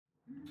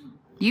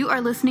You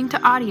are listening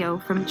to audio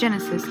from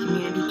Genesis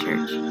Community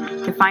Church.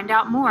 To find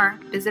out more,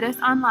 visit us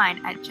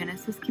online at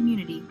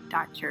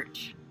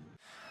genesiscommunity.church.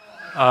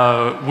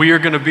 We are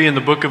going to be in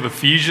the book of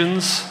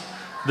Ephesians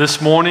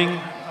this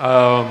morning.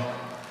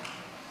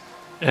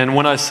 And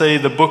when I say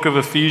the book of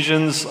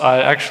Ephesians, I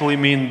actually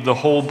mean the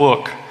whole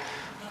book.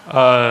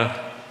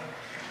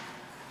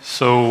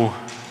 So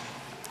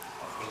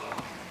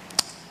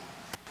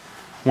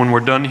when we're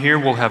done here,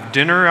 we'll have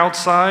dinner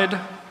outside.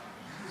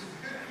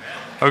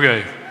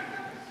 Okay.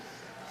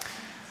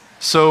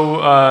 So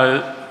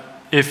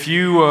if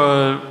you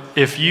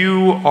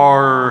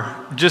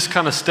are just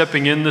kind of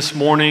stepping in this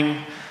morning,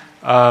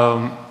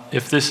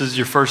 if this is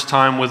your first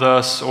time with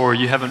us or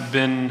you haven't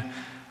been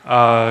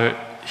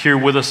here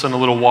with us in a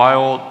little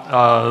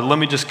while, let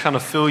me just kind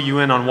of fill you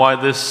in on why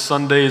this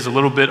Sunday is a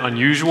little bit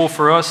unusual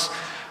for us.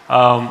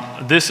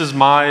 This is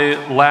my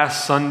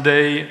last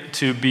Sunday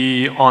to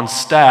be on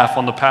staff,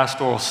 on the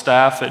pastoral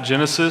staff at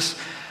Genesis.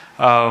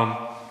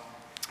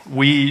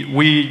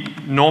 We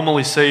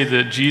normally say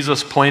that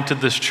Jesus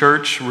planted this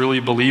church, really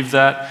believe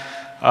that,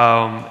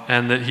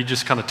 and that he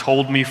just kind of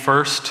told me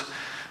first.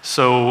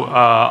 So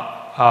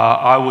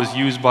I was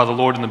used by the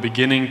Lord in the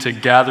beginning to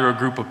gather a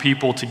group of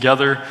people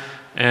together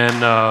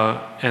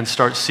and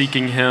start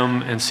seeking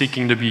him and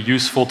seeking to be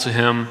useful to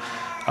him,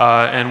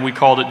 and we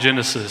called it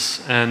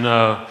Genesis. And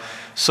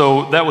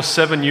so that was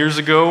 7 years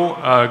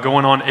ago,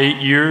 going on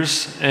 8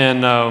 years,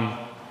 and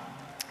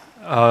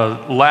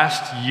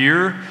last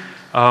year,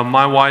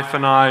 my wife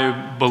and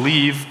I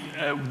believe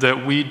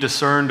that we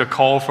discerned a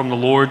call from the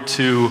Lord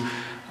to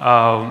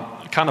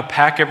kind of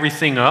pack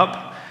everything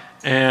up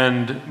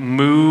and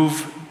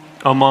move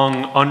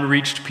among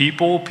unreached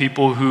people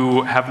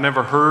who have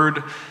never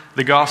heard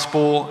the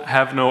gospel,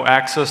 have no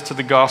access to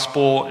the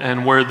gospel,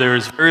 and where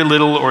there's very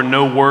little or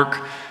no work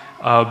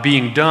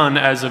being done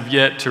as of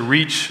yet to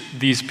reach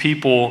these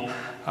people.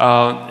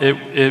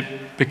 It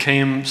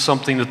became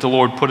something that the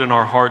Lord put in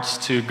our hearts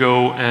to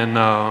go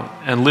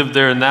and live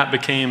there, and that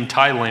became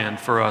Thailand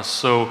for us.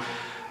 So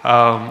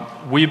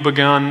we've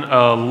begun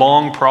a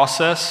long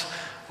process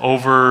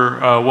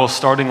over,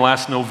 starting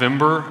last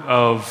November,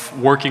 of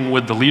working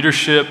with the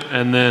leadership,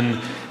 and then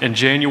in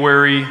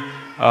January,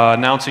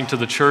 announcing to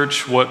the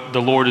church what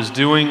the Lord is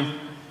doing.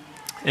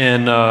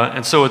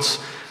 And so it's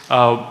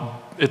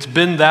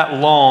been that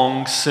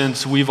long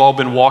since we've all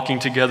been walking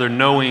together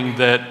knowing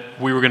that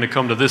we were going to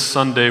come to this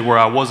Sunday where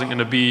I wasn't going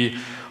to be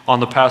on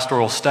the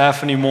pastoral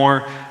staff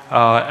anymore,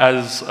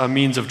 as a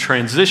means of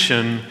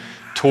transition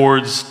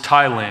towards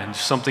Thailand,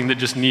 something that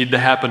just needed to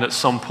happen at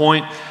some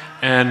point.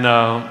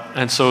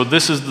 And so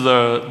this is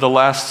the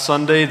last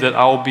Sunday that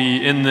I'll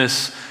be in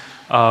this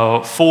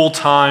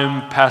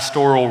full-time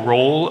pastoral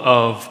role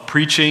of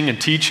preaching and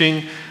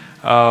teaching.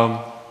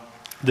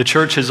 The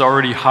church has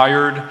already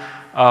hired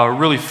a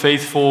really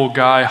faithful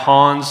guy,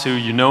 Hans, who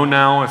you know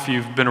now if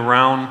you've been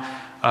around.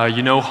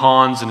 You know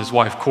Hans and his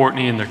wife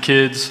Courtney and their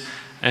kids.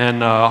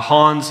 And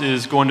Hans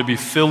is going to be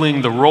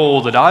filling the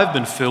role that I've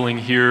been filling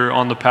here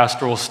on the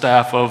pastoral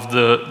staff of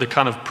the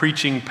kind of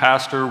preaching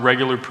pastor,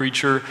 regular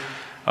preacher,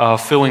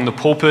 filling the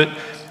pulpit.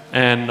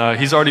 And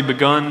he's already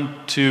begun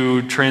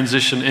to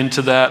transition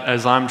into that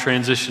as I'm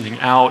transitioning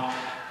out.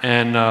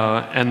 And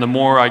the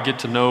more I get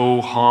to know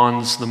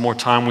Hans, the more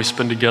time we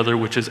spend together,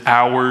 which is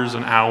hours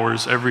and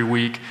hours every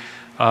week,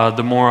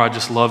 the more I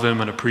just love him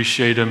and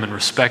appreciate him and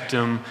respect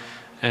him.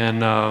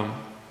 And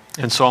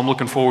so I'm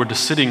looking forward to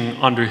sitting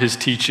under his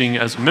teaching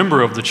as a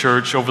member of the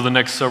church over the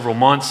next several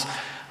months.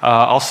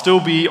 I'll still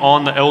be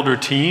on the elder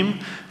team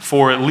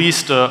for at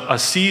least a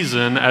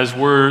season, as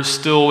we're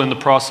still in the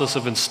process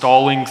of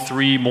installing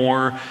 3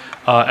 more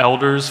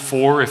elders,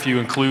 4 if you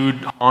include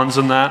Hans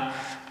in that.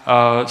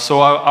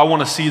 So I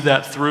want to see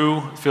that through.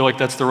 I feel like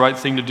that's the right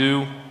thing to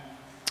do.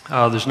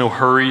 There's no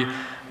hurry.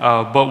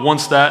 But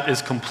once that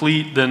is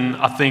complete, then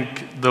I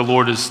think the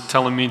Lord is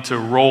telling me to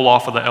roll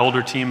off of the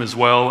elder team as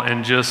well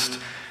and just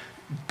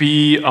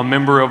be a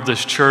member of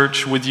this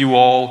church with you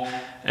all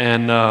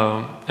and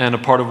a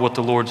part of what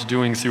the Lord's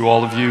doing through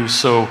all of you.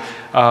 So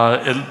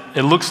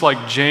it looks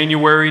like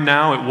January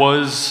now. It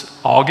was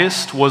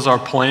August was our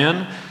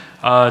plan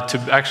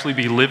to actually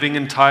be living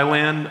in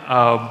Thailand,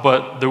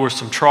 but there were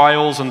some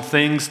trials and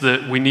things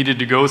that we needed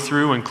to go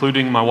through,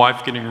 including my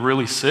wife getting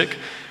really sick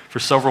for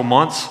several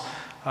months.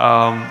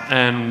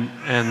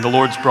 And the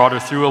Lord's brought her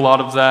through a lot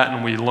of that,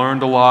 and we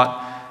learned a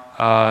lot.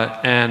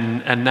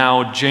 And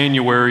now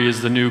January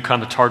is the new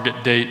kind of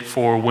target date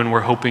for when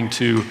we're hoping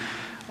to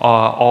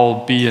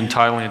all be in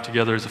Thailand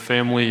together as a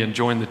family and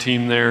join the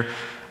team there.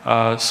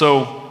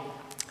 So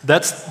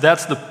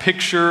that's the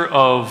picture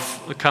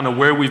of kind of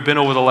where we've been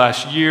over the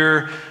last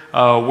year,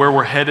 where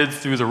we're headed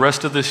through the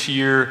rest of this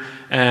year,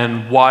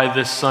 and why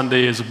this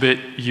Sunday is a bit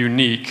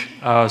unique.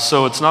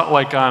 So it's not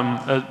like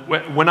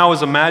when I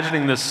was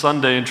imagining this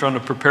Sunday and trying to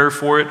prepare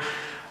for it,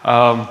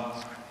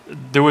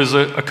 there was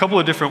a couple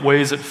of different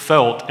ways it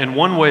felt. In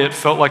one way, it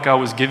felt like I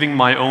was giving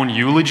my own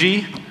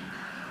eulogy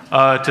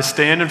to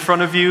stand in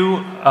front of you.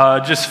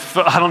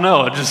 I don't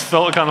know, it just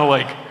felt kind of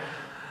like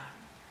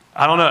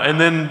I don't know. And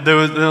then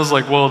I was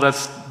like, well,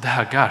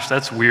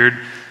 that's weird.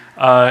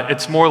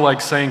 It's more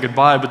like saying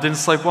goodbye, but then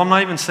it's like, well, I'm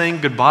not even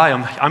saying goodbye.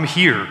 I'm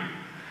here.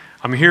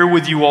 I'm here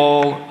with you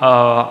all.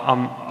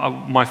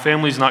 My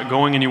family's not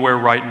going anywhere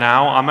right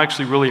now. I'm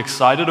actually really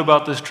excited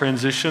about this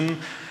transition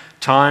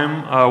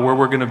time where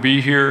we're going to be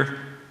here.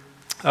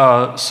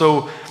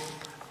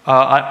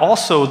 I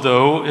also,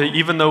 though,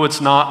 even though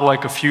it's not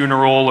like a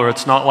funeral or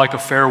it's not like a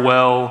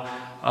farewell,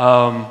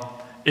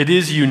 it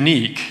is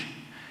unique.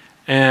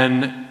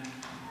 And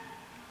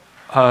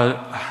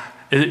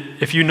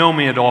if you know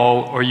me at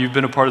all, or you've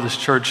been a part of this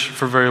church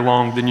for very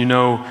long, then you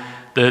know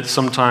that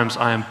sometimes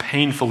I am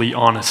painfully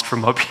honest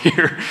from up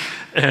here.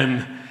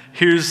 And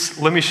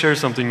let me share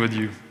something with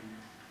you.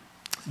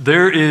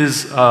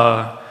 There's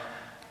a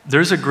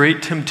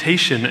great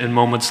temptation in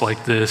moments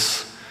like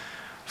this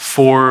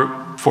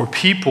for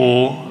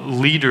people,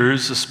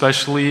 leaders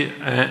especially,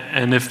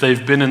 and if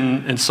they've been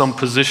in some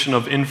position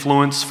of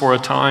influence for a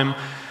time,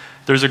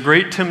 there's a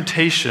great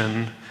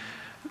temptation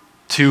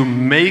to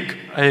make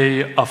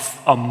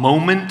a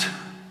moment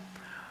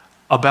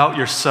about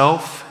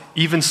yourself,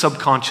 even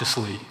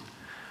subconsciously.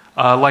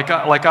 Like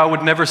I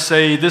would never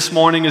say, this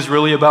morning is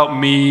really about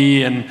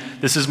me, and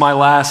this is my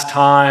last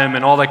time,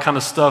 and all that kind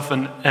of stuff,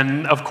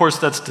 and of course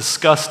that's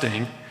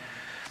disgusting.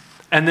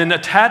 And then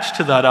attached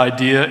to that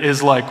idea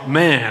is like,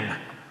 man,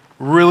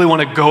 really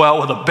want to go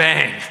out with a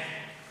bang.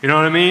 You know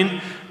what I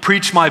mean?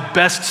 Preach my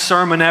best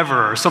sermon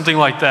ever, or something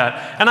like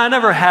that. And I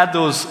never had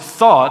those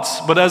thoughts,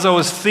 but as I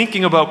was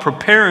thinking about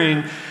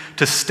preparing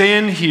to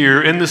stand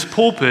here in this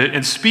pulpit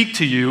and speak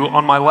to you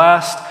on my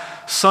last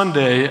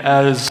Sunday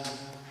as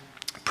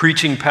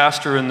preaching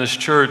pastor in this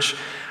church,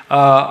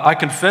 I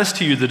confess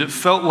to you that it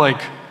felt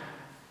like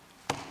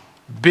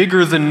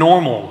bigger than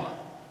normal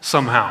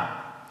somehow.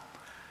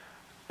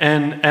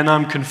 And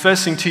I'm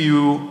confessing to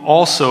you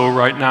also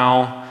right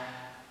now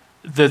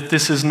that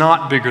this is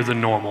not bigger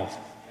than normal.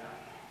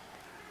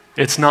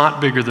 It's not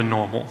bigger than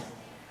normal.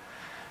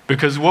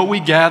 Because what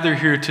we gather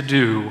here to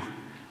do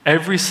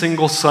every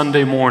single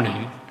Sunday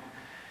morning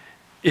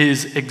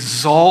is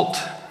exalt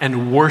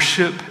and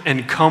worship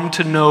and come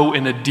to know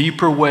in a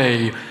deeper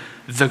way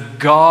the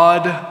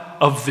God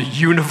of the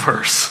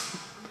universe.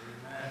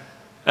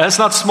 That's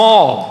not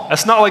small.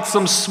 That's not like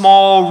some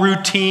small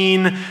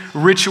routine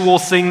ritual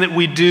thing that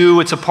we do.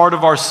 It's a part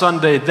of our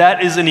Sunday.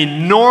 That is an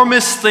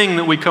enormous thing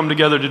that we come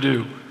together to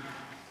do.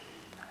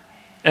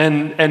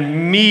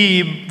 And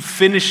me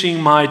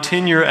finishing my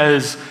tenure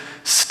as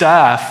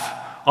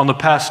staff on the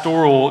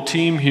pastoral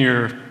team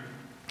here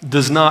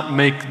does not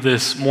make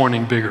this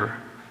morning bigger.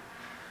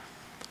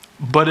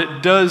 But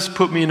it does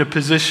put me in a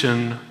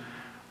position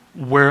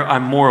where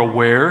I'm more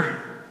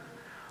aware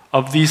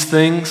of these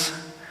things,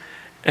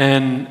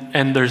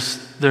 and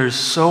there's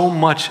so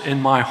much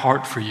in my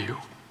heart for you.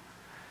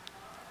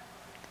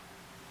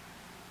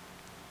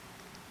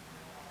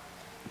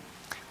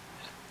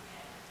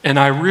 And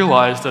I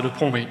realized at a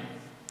point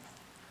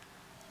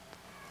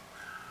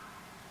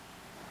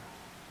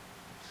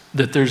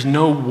that there's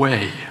no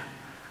way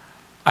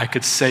I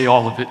could say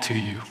all of it to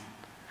you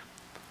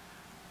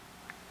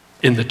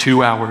in the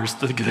 2 hours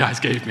that the guys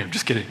gave me. I'm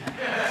just kidding.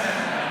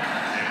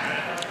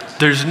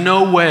 There's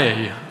no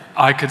way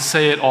I could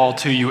say it all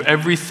to you,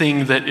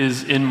 everything that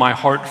is in my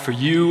heart for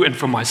you and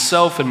for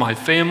myself and my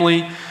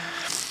family.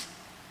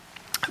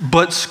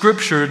 But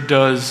Scripture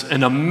does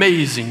an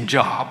amazing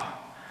job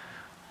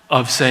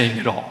of saying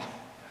it all.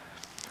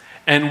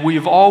 And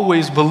we've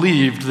always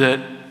believed that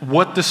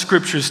what the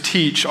Scriptures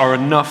teach are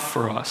enough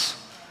for us.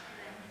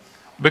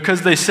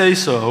 Because they say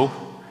so,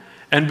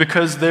 and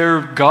because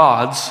they're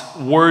God's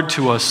word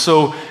to us.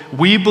 So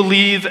we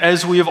believe,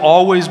 as we have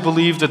always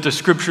believed, that the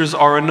Scriptures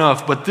are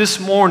enough. But this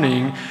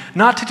morning,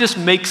 not to just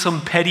make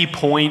some petty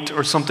point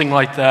or something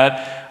like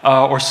that,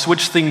 or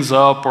switch things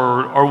up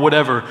or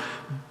whatever,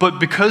 but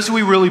because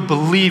we really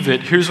believe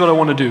it, here's what I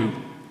want to do.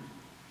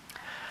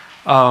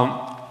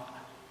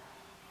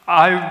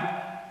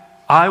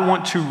 I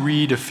want to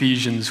read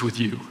Ephesians with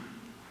you.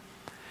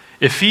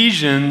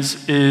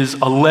 Ephesians is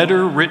a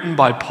letter written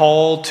by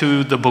Paul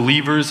to the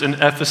believers in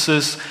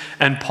Ephesus,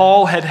 and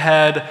Paul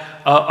had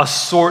a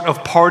sort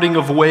of parting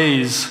of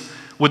ways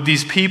with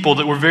these people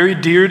that were very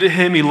dear to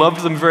him. He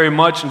loved them very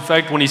much. In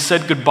fact, when he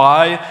said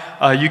goodbye,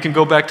 you can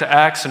go back to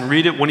Acts and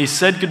read it. When he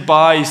said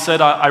goodbye, he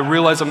said, I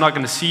realize I'm not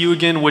going to see you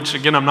again, which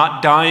again, I'm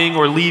not dying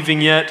or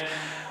leaving yet,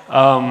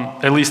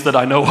 at least that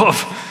I know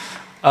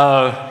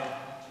of.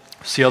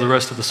 See how the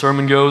rest of the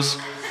sermon goes.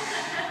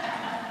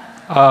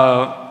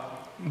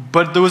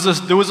 But there was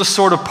a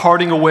sort of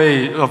parting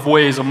away of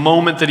ways, a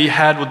moment that he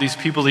had with these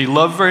people that he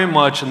loved very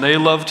much, and they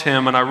loved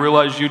him, and I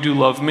realize you do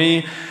love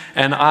me,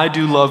 and I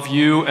do love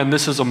you, and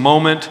this is a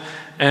moment.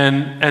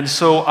 And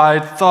so I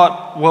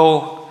thought,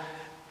 well,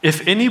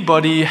 if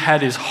anybody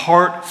had his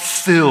heart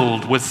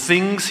filled with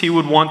things he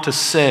would want to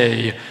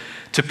say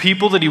to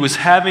people that he was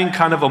having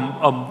kind of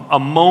a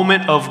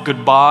moment of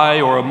goodbye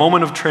or a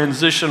moment of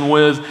transition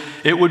with,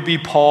 it would be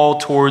Paul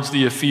towards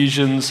the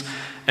Ephesians.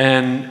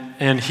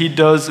 And he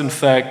does, in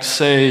fact,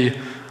 say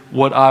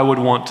what I would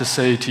want to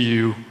say to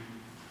you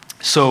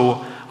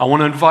So I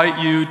want to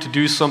invite you to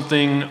do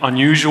something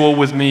unusual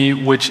with me,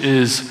 which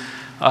is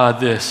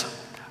this.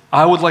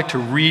 I would like to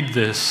read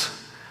this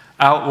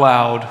out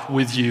loud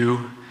with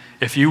you,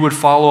 if you would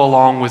follow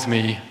along with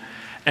me.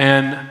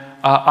 And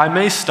I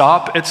may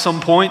stop at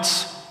some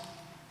points,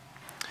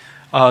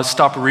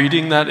 stop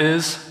reading, that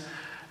is.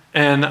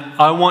 And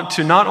I want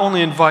to not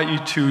only invite you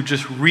to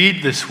just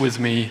read this with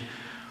me,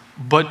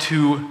 but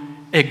to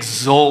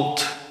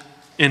exult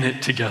in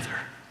it together.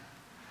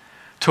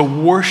 To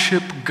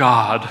worship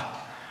God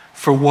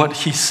for what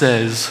he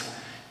says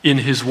in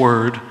his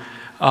word.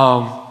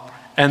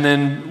 And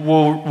then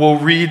we'll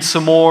read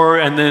some more,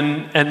 and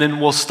then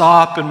we'll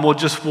stop and we'll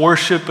just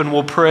worship and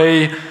we'll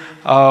pray.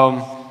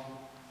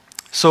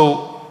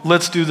 So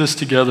let's do this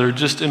together,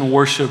 just in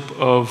worship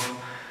of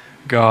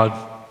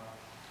God.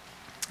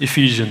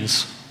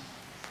 Ephesians.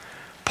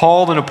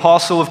 Paul, an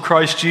apostle of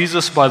Christ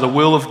Jesus by the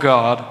will of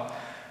God,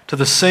 to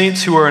the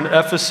saints who are in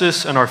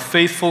Ephesus and are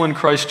faithful in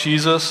Christ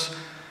Jesus,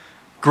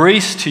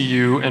 grace to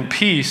you and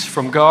peace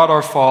from God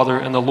our Father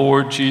and the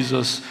Lord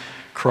Jesus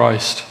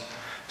Christ.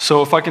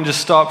 So if I can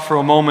just stop for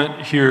a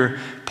moment here,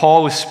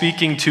 Paul is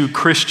speaking to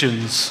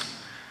Christians.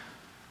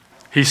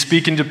 He's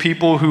speaking to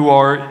people who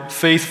are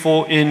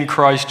faithful in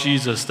Christ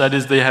Jesus. That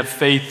is, they have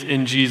faith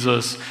in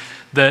Jesus,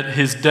 that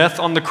his death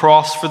on the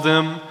cross for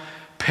them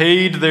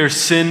paid their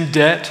sin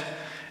debt,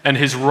 and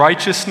his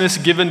righteousness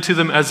given to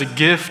them as a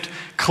gift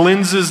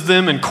cleanses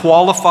them and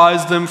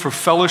qualifies them for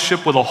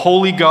fellowship with a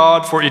holy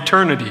God for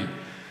eternity.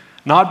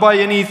 Not by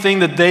anything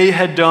that they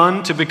had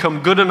done to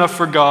become good enough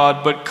for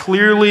God, but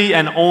clearly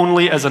and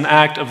only as an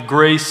act of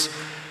grace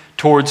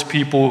towards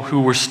people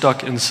who were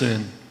stuck in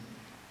sin.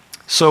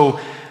 So,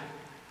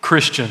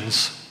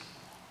 Christians,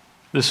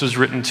 this was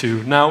written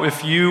to. Now,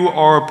 if you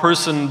are a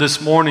person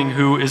this morning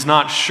who is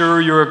not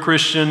sure you're a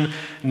Christian,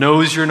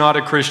 knows you're not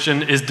a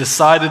Christian, is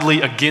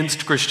decidedly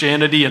against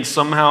Christianity, and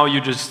somehow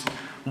you just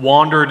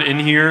wandered in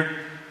here,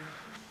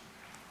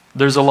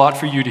 there's a lot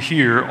for you to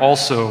hear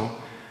also.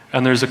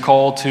 And there's a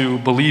call to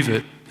believe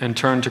it and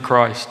turn to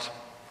Christ.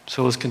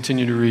 So let's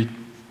continue to read.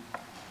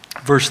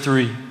 Verse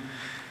 3.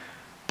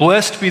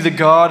 Blessed be the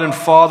God and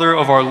Father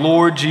of our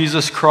Lord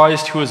Jesus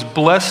Christ, who has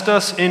blessed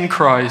us in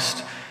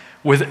Christ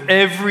with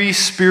every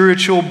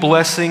spiritual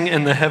blessing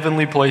in the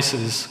heavenly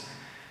places,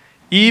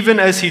 even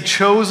as he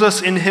chose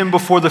us in him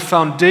before the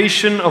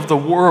foundation of the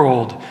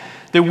world,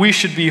 that we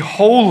should be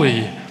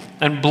holy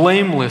and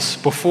blameless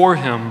before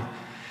him.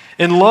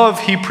 In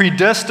love, he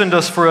predestined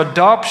us for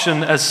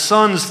adoption as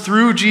sons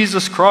through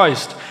Jesus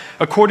Christ,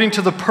 according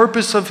to the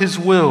purpose of his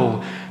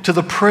will, to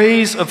the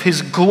praise of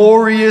his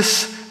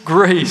glorious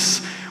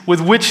grace,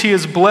 with which he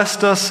has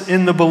blessed us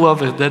in the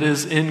beloved, that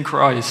is, in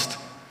Christ.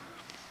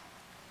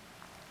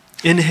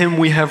 In him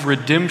we have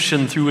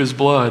redemption through his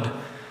blood,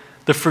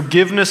 the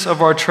forgiveness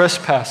of our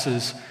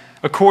trespasses,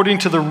 according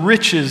to the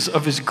riches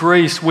of his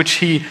grace, which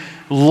he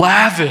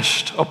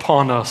lavished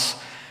upon us,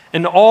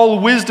 in all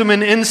wisdom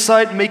and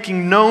insight,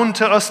 making known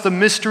to us the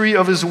mystery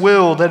of his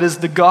will, that is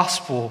the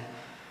gospel,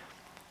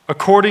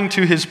 according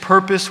to his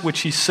purpose which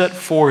he set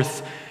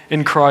forth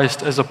in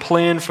Christ as a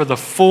plan for the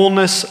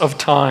fullness of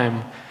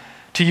time,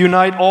 to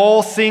unite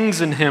all things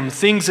in him,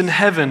 things in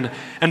heaven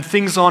and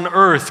things on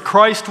earth.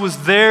 Christ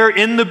was there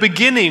in the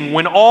beginning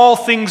when all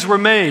things were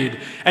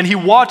made, and he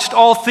watched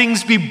all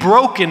things be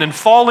broken and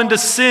fall into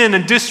sin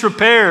and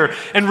disrepair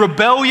and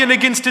rebellion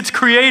against its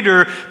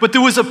creator. But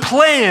there was a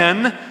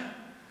plan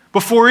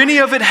before any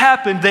of it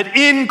happened, that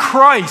in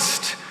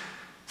Christ,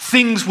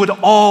 things would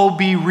all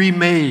be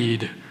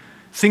remade.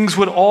 Things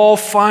would all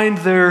find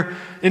their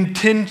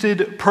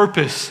intended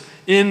purpose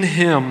in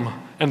him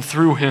and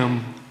through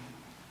him.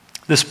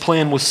 This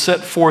plan was set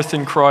forth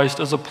in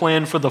Christ as a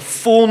plan for the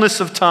fullness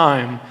of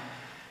time,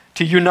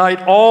 to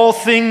unite all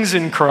things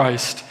in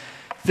Christ,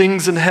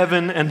 things in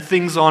heaven and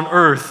things on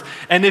earth.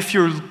 And if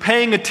you're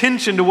paying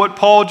attention to what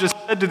Paul just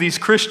said to these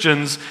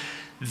Christians,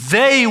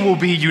 they will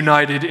be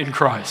united in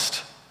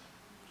Christ.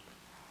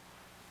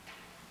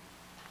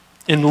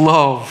 In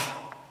love,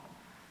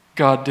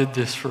 God did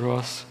this for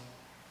us.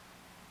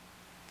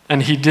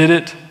 And he did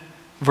it,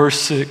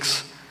 verse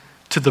 6,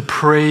 to the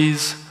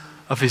praise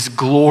of his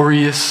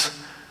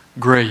glorious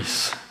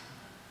grace.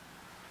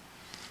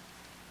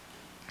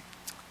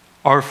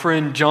 Our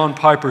friend John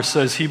Piper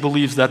says he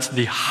believes that's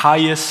the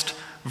highest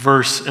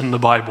verse in the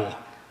Bible.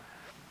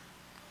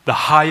 The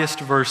highest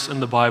verse in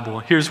the Bible.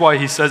 Here's why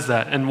he says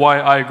that and why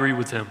I agree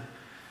with him.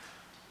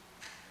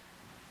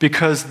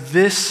 Because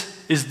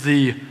this is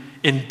the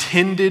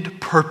intended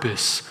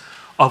purpose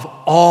of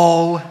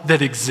all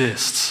that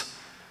exists.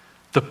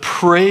 The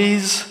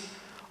praise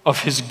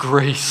of his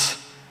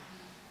grace.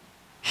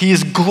 He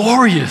is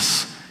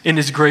glorious in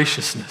his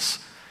graciousness.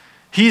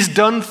 He's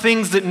done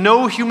things that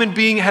no human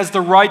being has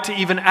the right to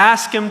even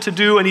ask him to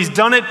do, and he's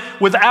done it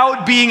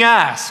without being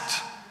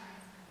asked.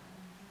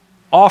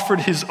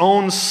 Offered his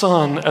own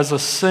son as a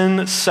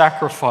sin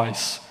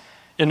sacrifice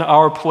in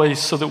our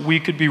place so that we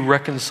could be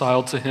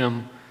reconciled to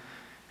him,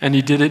 and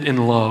he did it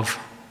in love.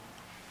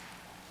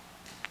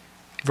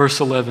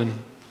 Verse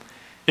 11,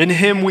 In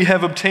him we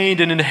have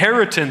obtained an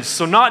inheritance,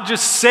 so not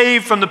just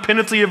saved from the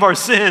penalty of our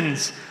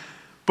sins,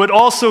 but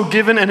also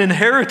given an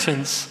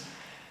inheritance,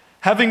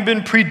 having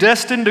been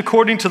predestined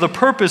according to the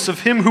purpose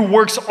of him who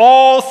works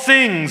all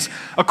things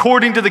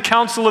according to the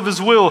counsel of his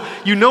will.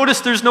 You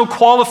notice there's no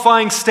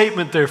qualifying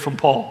statement there from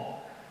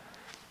Paul.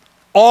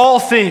 All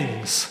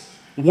things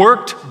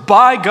worked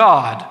by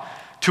God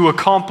to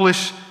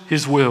accomplish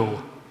his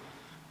will.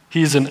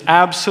 He is in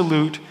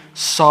absolute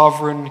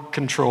sovereign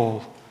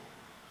control.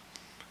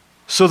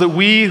 So that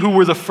we who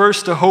were the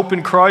first to hope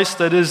in Christ,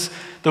 that is,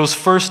 those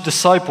first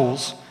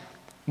disciples,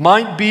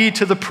 might be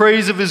to the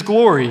praise of his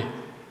glory.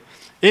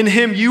 In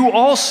him you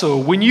also,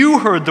 when you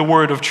heard the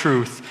word of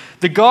truth,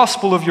 the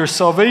gospel of your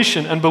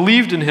salvation, and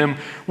believed in him,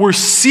 were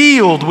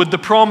sealed with the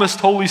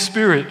promised Holy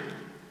Spirit,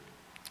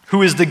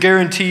 who is the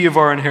guarantee of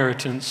our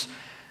inheritance,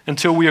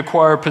 until we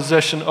acquire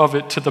possession of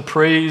it to the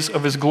praise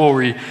of his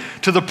glory,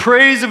 to the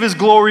praise of his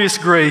glorious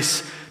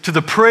grace, to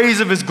the praise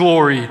of his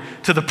glory,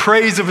 to the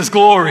praise of his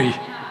glory,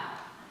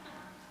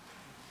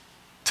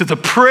 to the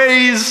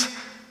praise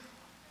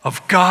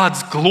of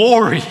God's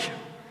glory.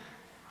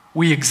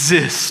 We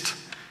exist,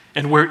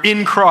 and we're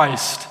in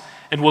Christ,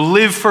 and will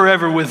live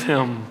forever with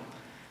him,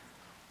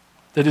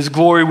 that his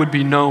glory would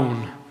be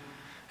known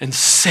and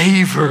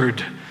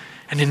savored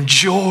and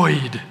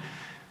enjoyed.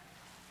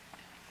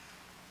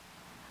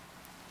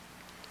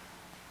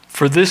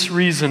 For this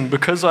reason,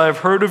 because I have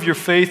heard of your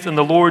faith in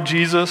the Lord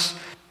Jesus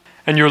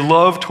and your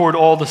love toward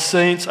all the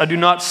saints, I do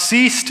not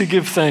cease to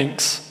give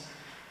thanks.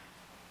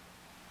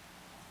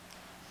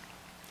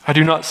 I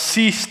do not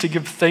cease to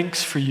give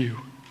thanks for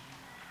you,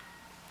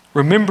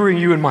 remembering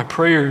you in my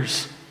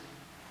prayers,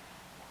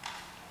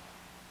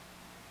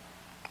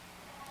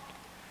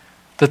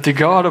 that the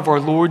God of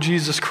our Lord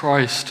Jesus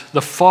Christ,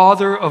 the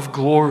Father of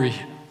glory,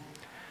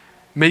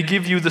 may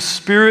give you the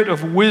spirit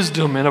of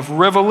wisdom and of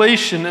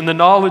revelation in the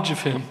knowledge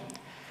of him,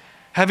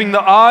 having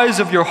the eyes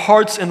of your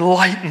hearts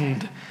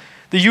enlightened,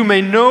 that you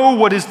may know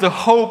what is the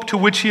hope to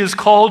which he has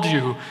called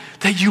you,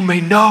 that you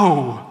may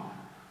know.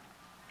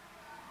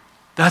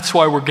 That's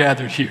why we're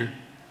gathered here,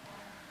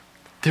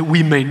 that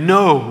we may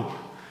know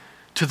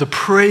to the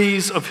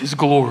praise of his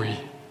glory.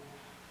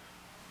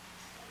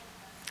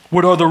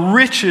 What are the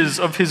riches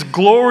of his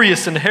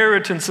glorious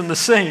inheritance in the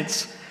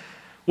saints?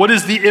 What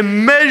is the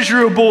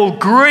immeasurable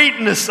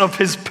greatness of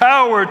his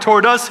power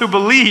toward us who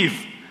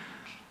believe?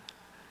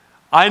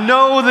 I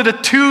know that a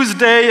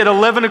Tuesday at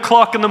 11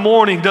 o'clock in the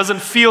morning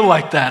doesn't feel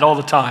like that all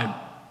the time.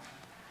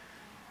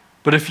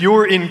 But if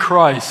you're in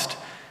Christ,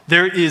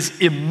 there is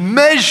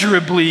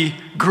immeasurably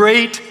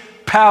great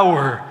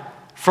power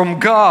from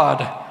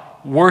God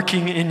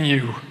working in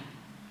you.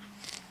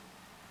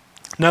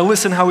 Now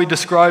listen how he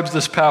describes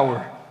this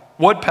power.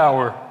 What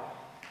power?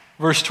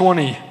 Verse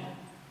 20.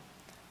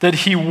 That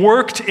he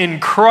worked in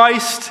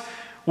Christ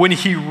when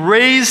he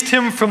raised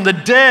him from the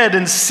dead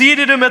and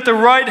seated him at the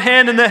right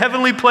hand in the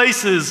heavenly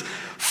places,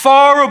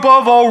 far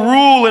above all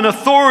rule and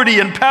authority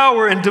and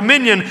power and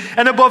dominion,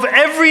 and above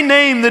every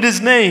name that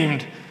is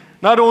named,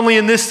 not only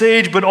in this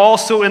age, but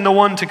also in the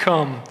one to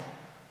come.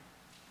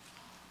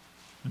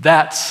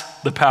 That's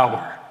the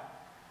power.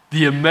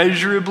 The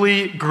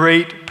immeasurably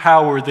great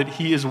power that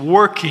he is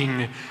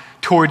working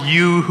toward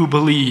you who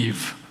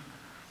believe.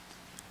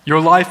 Your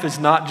life is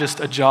not just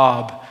a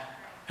job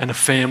and a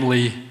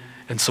family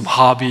and some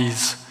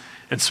hobbies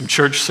and some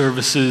church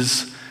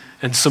services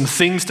and some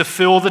things to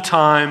fill the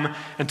time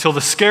until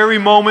the scary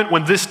moment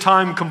when this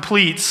time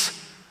completes.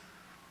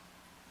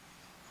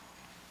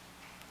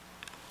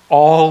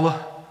 All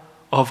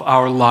of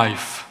our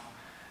life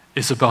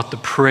is about the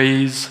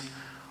praise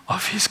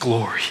of his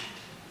glory.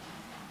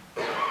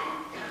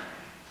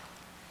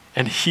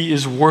 And he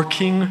is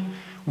working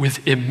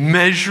with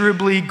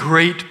immeasurably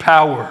great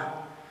power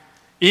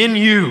in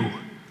you.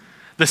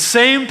 The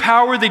same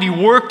power that he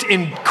worked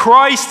in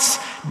Christ's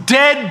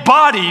dead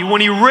body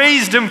when he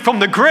raised him from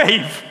the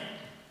grave.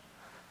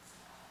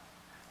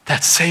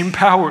 That same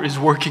power is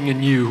working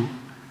in you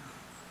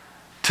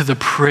to the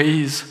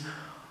praise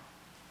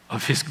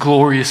of his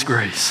glorious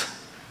grace.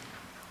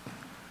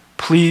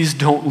 Please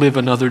don't live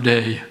another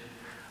day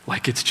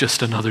like it's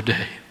just another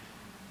day.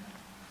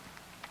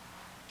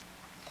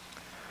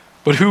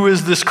 But who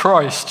is this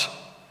Christ?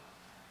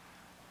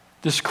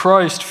 This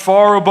Christ,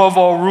 far above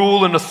all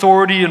rule and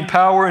authority and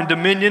power and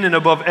dominion and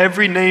above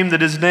every name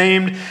that is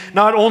named,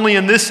 not only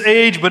in this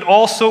age, but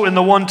also in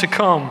the one to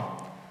come.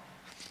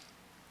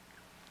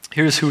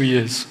 Here's who he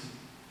is.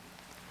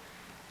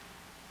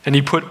 And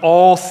he put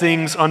all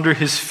things under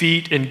his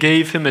feet and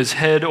gave him as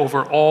head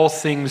over all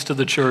things to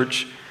the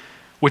church,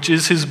 which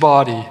is his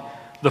body,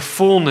 the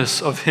fullness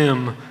of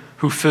him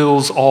who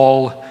fills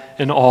all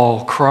in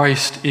all.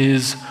 Christ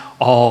is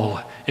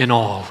all in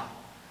all.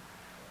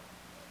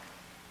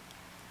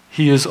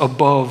 He is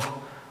above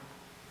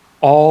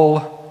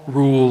all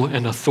rule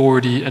and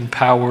authority and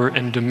power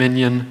and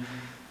dominion.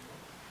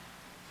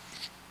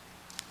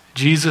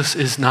 Jesus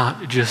is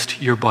not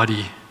just your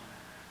buddy.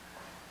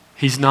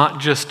 He's not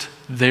just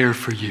there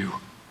for you.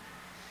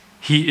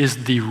 He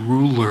is the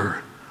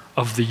ruler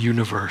of the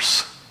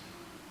universe.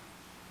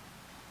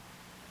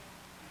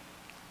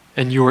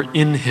 and you're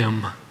in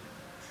him,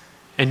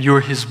 and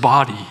you're his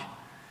body,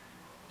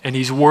 and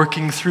he's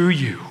working through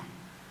you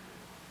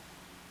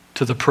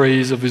to the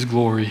praise of his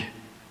glory.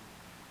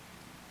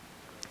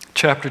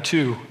 Chapter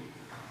 2,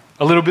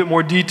 a little bit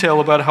more detail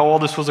about how all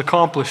this was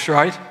accomplished,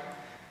 right?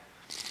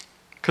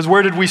 Because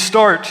where did we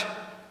start?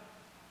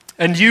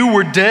 And you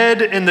were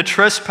dead in the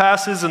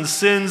trespasses and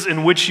sins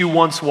in which you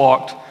once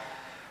walked,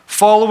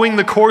 following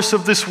the course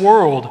of this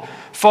world,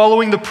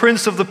 following the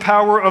prince of the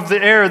power of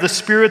the air, the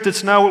spirit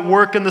that's now at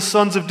work in the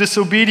sons of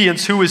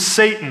disobedience, who is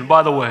Satan,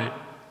 by the way,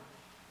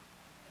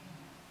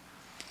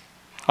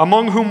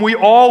 among whom we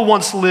all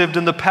once lived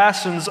in the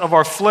passions of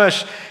our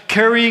flesh,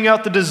 carrying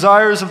out the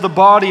desires of the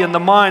body and the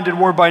mind, and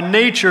were by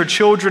nature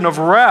children of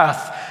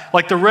wrath,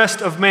 like the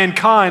rest of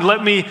mankind.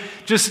 Let me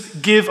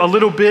just give a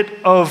little bit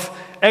of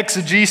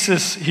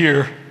exegesis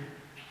here.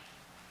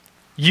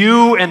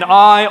 You and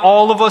I,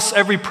 all of us,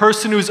 every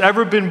person who's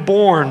ever been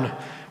born,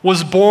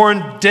 was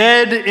born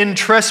dead in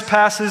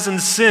trespasses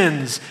and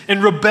sins,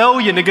 in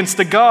rebellion against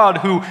the God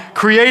who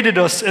created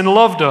us and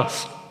loved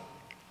us.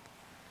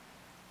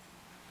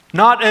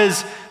 Not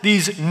as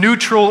these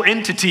neutral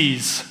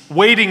entities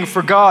waiting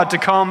for God to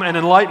come and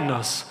enlighten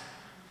us.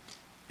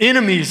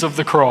 Enemies of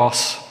the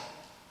cross,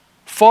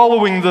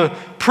 following the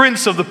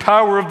prince of the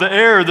power of the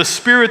air, the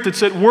spirit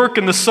that's at work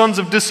in the sons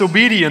of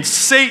disobedience,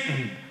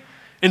 Satan,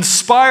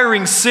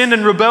 inspiring sin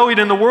and rebellion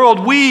in the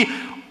world. We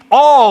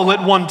all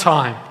at one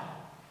time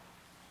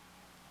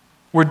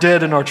were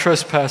dead in our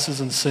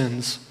trespasses and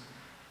sins.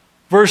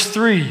 Verse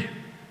 3,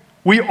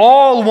 we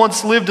all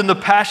once lived in the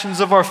passions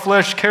of our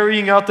flesh,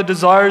 carrying out the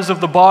desires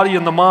of the body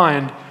and the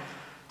mind,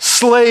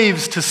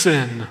 slaves to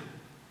sin.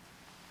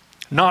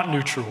 Not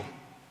neutral.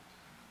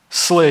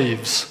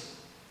 Slaves.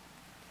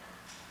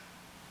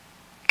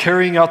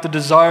 Carrying out the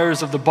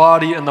desires of the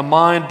body and the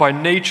mind, by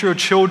nature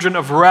children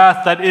of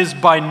wrath, that is,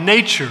 by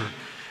nature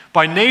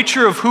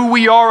of who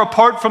we are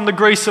apart from the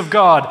grace of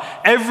God.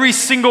 Every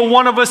single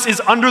one of us is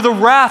under the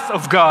wrath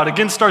of God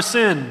against our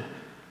sin.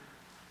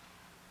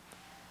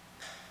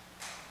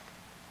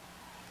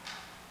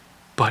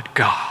 But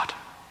God.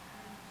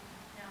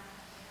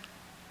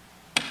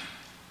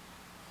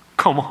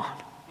 Come on.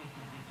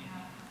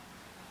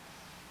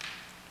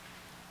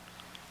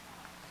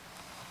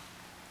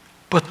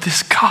 But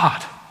this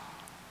God,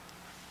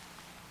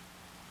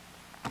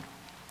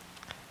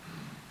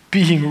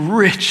 being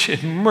rich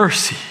in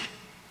mercy,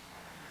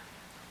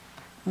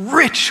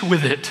 rich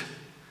with it,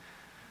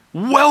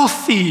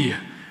 wealthy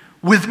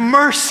with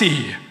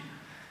mercy,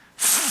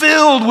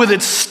 filled with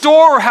its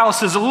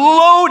storehouses,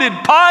 loaded,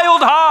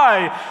 piled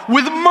high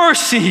with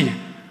mercy.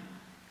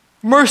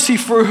 Mercy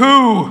for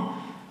who?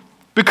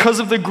 Because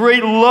of the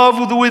great love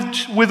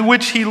with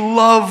which he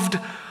loved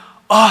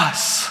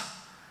us.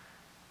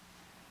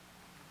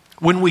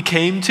 When we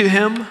came to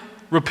him,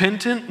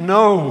 repentant?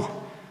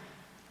 No.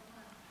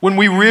 When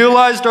we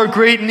realized our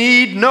great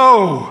need?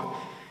 No.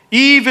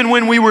 Even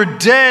when we were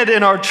dead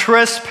in our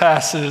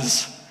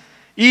trespasses,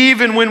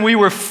 even when we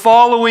were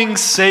following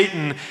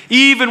Satan,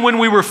 even when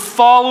we were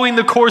following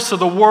the course of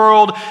the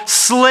world,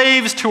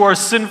 slaves to our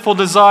sinful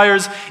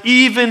desires,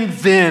 even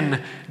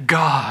then,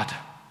 God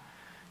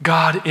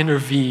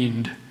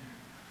intervened,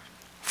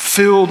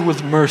 filled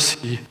with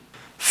mercy,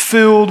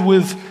 filled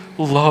with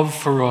love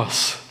for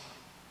us,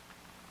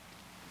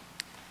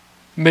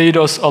 made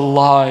us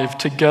alive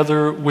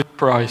together with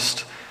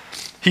Christ.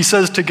 He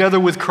says together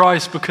with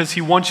Christ because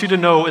he wants you to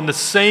know, in the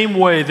same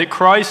way that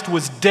Christ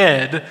was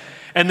dead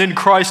and then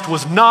Christ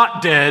was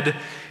not dead,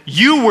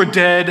 you were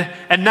dead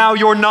and now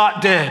you're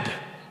not dead.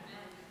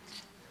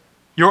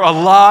 You're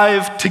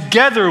alive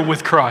together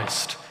with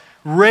Christ,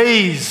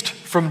 raised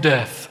from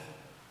death,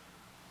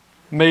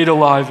 made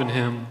alive in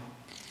him.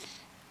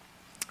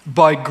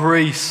 By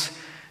grace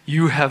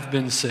you have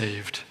been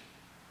saved.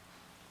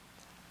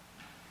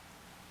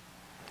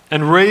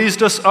 And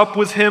raised us up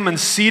with him and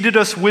seated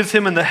us with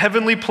him in the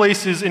heavenly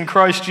places in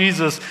Christ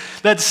Jesus.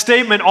 That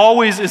statement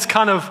always is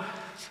kind of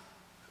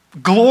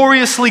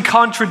gloriously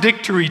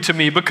contradictory to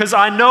me, because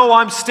I know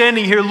I'm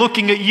standing here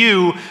looking at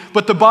you,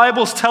 but the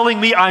Bible's telling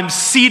me I'm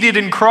seated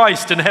in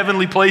Christ in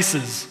heavenly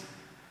places.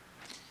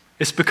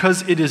 It's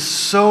because it is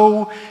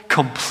so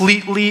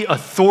completely,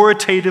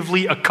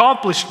 authoritatively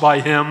accomplished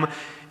by him,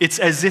 it's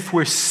as if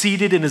we're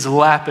seated in his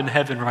lap in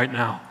heaven right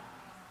now.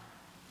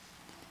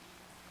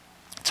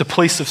 It's a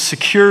place of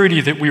security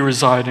that we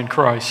reside in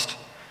Christ,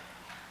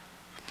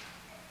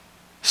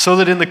 so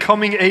that in the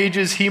coming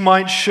ages he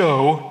might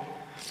show,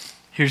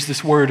 here's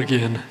this word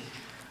again,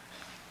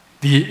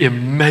 the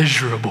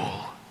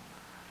immeasurable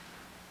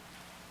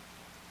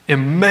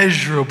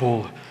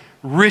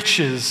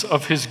riches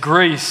of his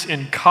grace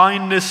and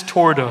kindness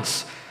toward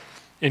us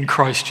in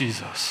Christ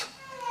Jesus.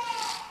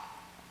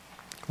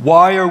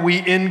 Why are we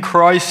in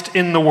Christ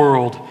in the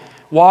world?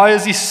 Why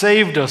has he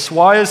saved us?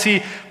 Why has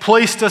he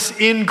placed us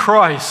in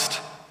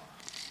Christ?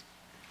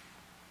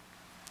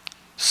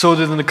 So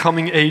that in the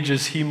coming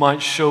ages he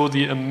might show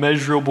the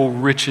immeasurable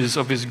riches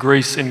of his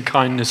grace and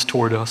kindness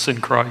toward us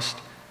in Christ.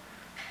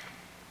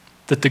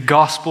 That the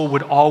gospel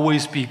would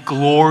always be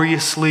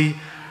gloriously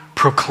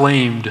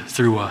proclaimed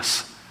through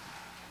us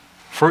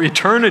for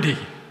eternity,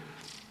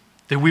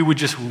 that we would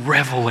just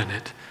revel in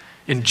it,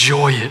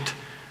 enjoy it,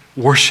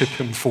 worship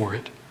him for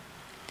it.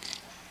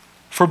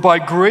 For by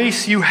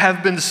grace you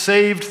have been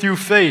saved through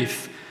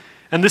faith,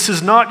 and this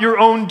is not your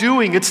own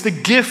doing, it's the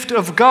gift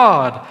of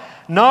God,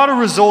 not a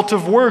result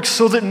of works,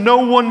 so that no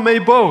one may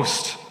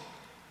boast.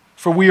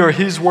 For we are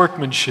his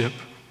workmanship,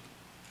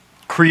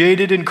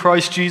 created in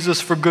Christ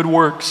Jesus for good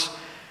works,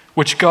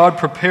 which God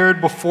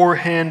prepared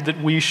beforehand that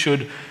we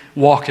should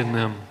walk in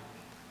them.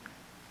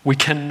 We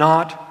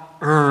cannot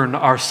earn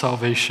our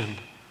salvation.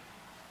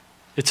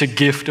 It's a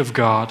gift of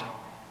God,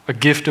 a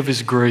gift of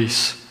his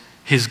grace,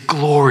 his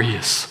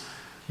glorious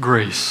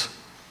grace.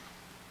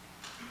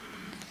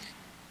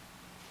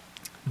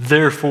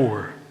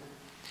 Therefore,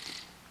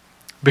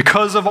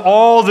 because of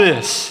all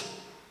this,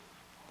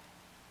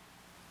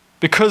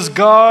 because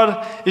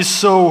God is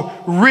so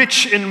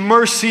rich in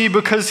mercy,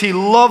 because he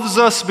loves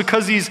us,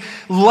 because he's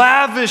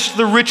lavished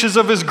the riches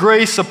of his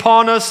grace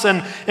upon us,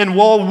 and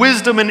all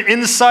wisdom and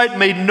insight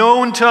made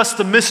known to us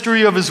the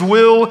mystery of his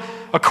will,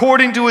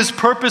 according to his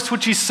purpose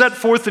which he set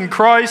forth in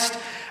Christ,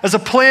 as a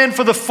plan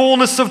for the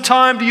fullness of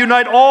time to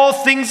unite all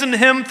things in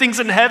him, things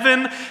in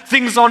heaven,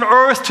 things on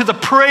earth, to the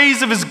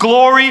praise of his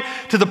glory,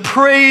 to the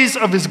praise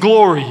of his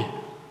glory.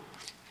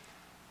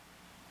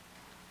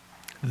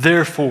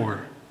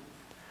 Therefore,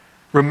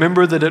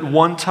 remember that at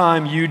one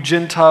time you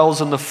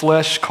Gentiles in the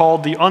flesh,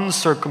 called the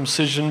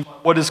uncircumcision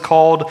what is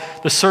called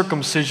the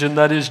circumcision,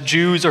 that is,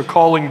 Jews are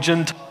calling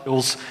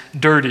Gentiles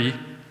dirty.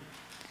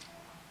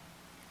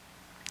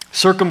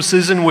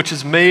 Circumcision which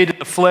is made in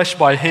the flesh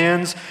by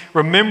hands.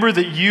 Remember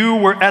that you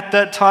were at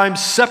that time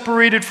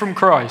separated from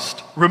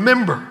Christ.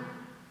 Remember.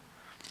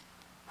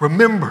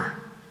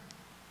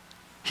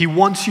 He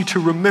wants you to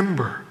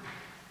remember.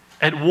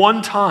 At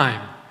one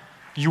time,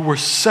 you were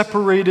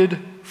separated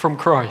from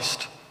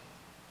Christ,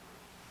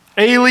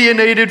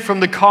 alienated from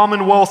the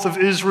commonwealth of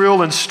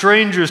Israel and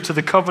strangers to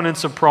the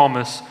covenants of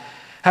promise,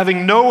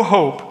 having no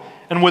hope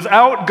and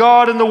without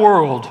God in the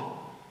world.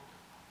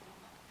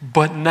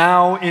 But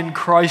now in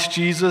Christ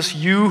Jesus,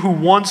 you who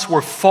once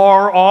were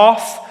far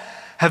off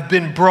have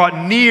been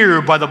brought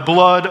near by the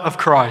blood of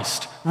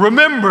Christ.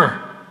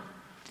 Remember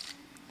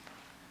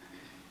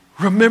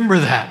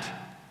that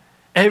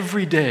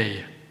every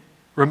day.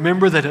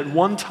 Remember that at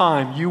one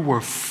time you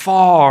were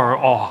far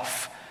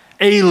off,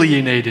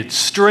 alienated,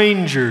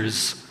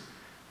 strangers,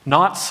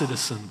 not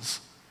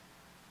citizens,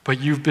 but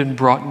you've been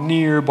brought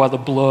near by the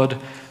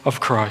blood of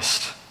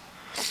Christ.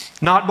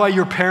 Not by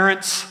your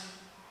parents,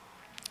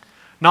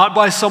 not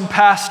by some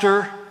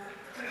pastor,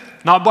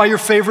 not by your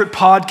favorite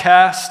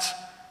podcast,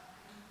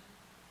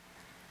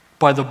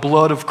 by the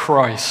blood of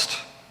Christ.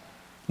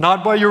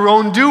 Not by your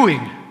own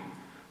doing,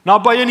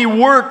 not by any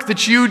work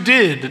that you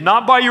did,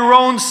 not by your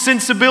own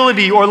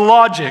sensibility or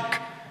logic,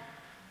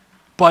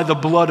 by the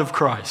blood of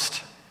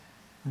Christ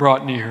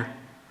brought near.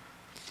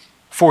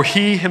 For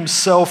he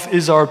himself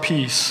is our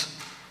peace,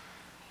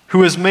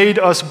 who has made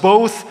us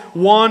both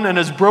one and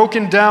has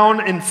broken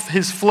down in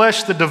his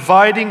flesh the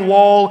dividing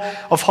wall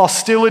of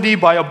hostility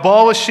by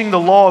abolishing the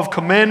law of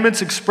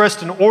commandments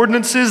expressed in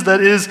ordinances, that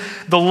is,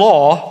 the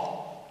law,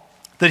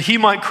 that he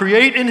might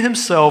create in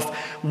himself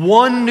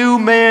one new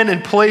man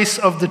in place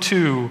of the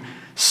two,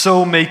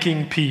 so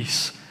making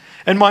peace,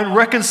 and might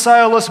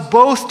reconcile us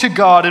both to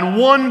God in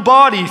one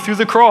body through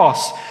the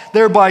cross,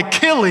 thereby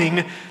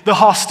killing the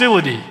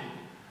hostility.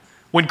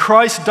 When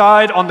Christ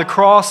died on the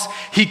cross,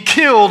 he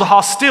killed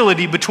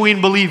hostility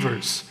between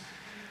believers,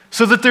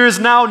 so that there is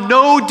now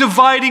no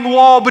dividing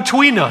wall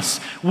between us.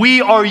 We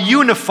are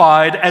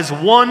unified as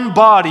one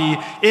body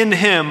in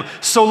him.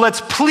 So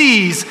let's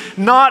please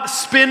not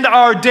spend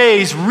our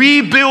days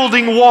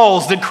rebuilding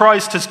walls that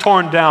Christ has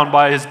torn down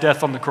by his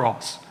death on the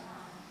cross.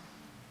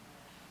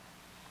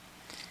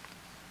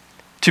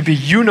 To be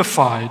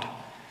unified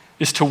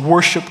is to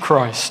worship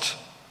Christ.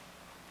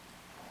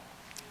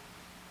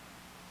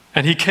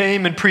 And he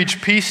came and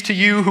preached peace to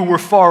you who were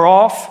far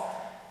off,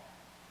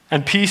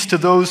 and peace to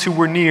those who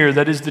were near,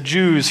 that is, the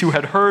Jews who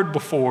had heard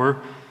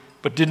before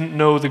but didn't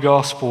know the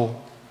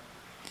gospel.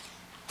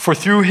 For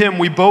through him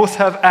we both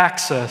have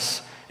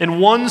access in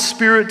one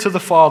Spirit to the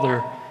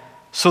Father.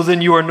 So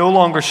then you are no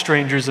longer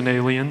strangers and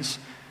aliens,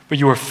 but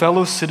you are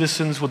fellow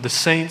citizens with the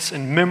saints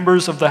and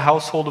members of the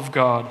household of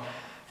God,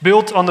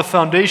 built on the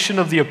foundation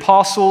of the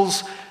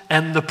apostles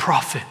and the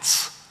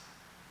prophets.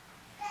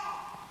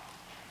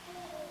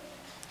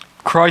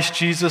 Christ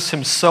Jesus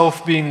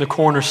himself being the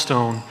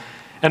cornerstone,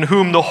 and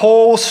whom the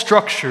whole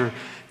structure,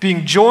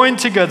 being joined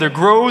together,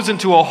 grows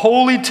into a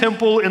holy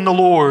temple in the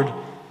Lord.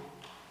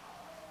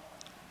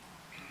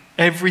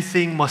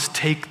 Everything must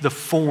take the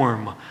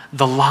form,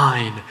 the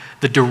line,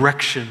 the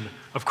direction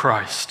of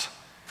Christ.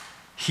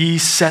 He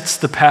sets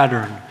the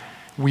pattern.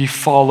 We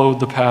follow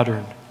the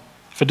pattern.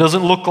 If it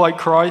doesn't look like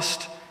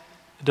Christ,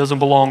 it doesn't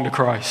belong to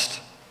Christ.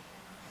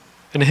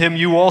 In him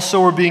you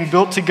also are being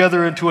built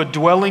together into a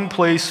dwelling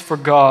place for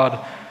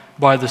God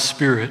by the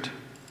Spirit.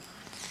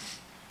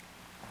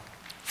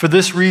 For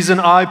this reason,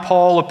 I,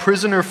 Paul, a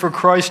prisoner for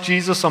Christ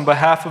Jesus on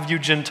behalf of you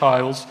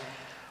Gentiles,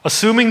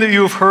 assuming that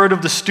you have heard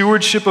of the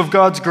stewardship of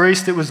God's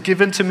grace that was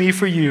given to me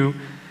for you,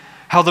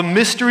 how the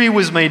mystery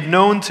was made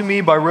known to me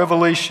by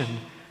revelation,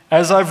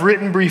 as I've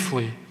written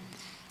briefly.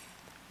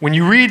 When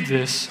you read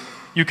this,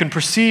 you can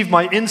perceive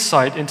my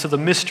insight into the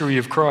mystery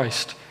of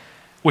Christ,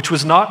 which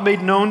was not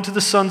made known to the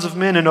sons of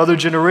men in other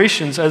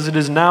generations, as it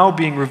is now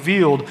being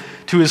revealed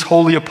to his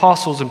holy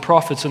apostles and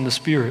prophets in the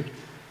Spirit.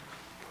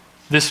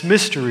 This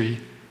mystery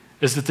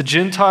is that the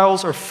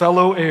Gentiles are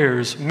fellow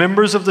heirs,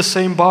 members of the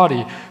same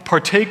body,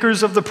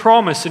 partakers of the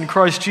promise in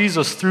Christ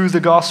Jesus through the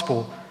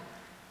gospel.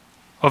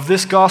 Of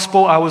this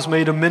gospel I was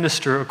made a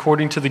minister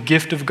according to the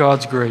gift of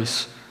God's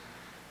grace,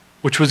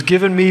 which was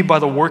given me by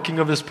the working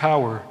of his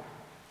power.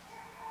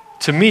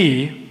 To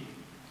me,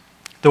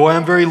 though I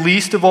am very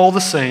least of all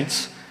the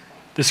saints,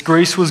 this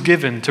grace was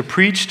given to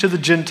preach to the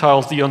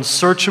Gentiles the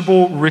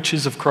unsearchable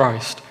riches of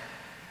Christ,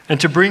 and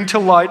to bring to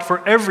light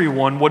for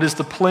everyone what is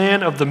the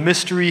plan of the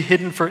mystery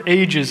hidden for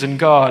ages in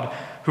God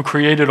who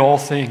created all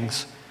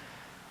things,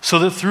 so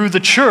that through the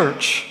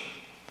church,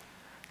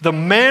 the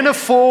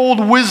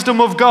manifold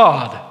wisdom of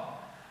God,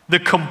 the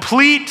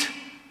complete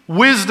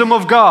wisdom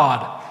of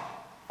God,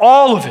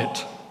 all of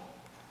it,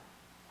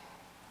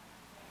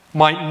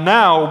 might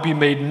now be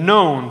made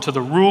known to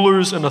the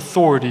rulers and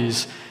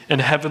authorities in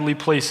heavenly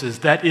places.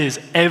 That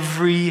is,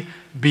 every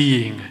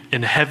being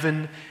in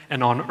heaven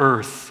and on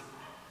earth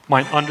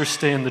might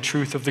understand the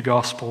truth of the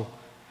gospel.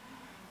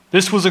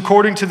 This was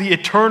according to the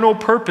eternal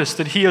purpose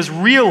that he has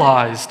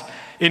realized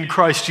in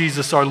Christ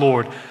Jesus our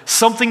Lord,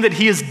 something that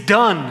he has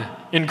done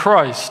in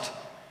Christ,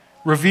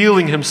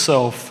 revealing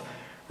himself,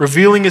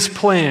 revealing his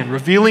plan,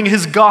 revealing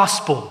his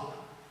gospel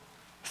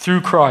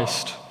through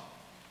Christ,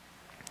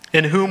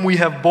 in whom we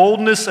have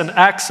boldness and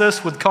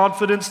access with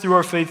confidence through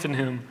our faith in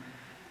him.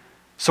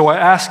 So I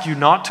ask you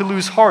not to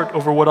lose heart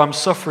over what I'm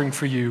suffering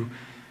for you,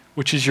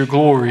 which is your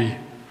glory.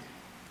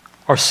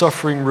 Our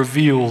suffering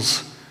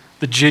reveals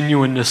the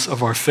genuineness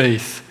of our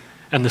faith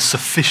and the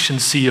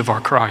sufficiency of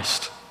our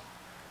Christ.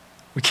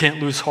 We can't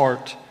lose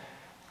heart.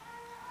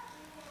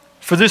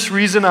 For this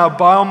reason, I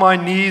bow my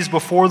knees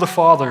before the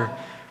Father,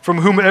 from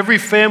whom every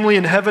family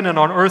in heaven and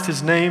on earth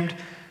is named,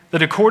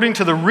 that according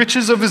to the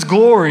riches of his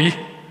glory,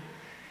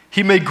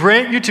 he may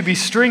grant you to be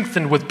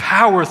strengthened with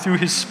power through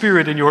his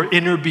Spirit in your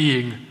inner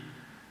being.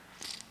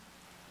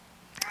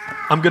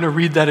 I'm going to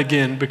read that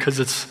again because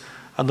it's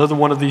another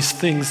one of these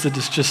things that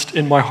is just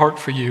in my heart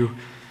for you,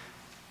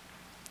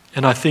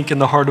 and I think in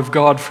the heart of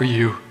God for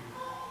you.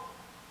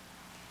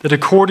 That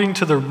according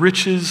to the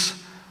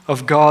riches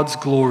of God's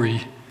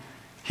glory,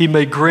 he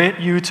may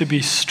grant you to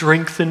be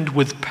strengthened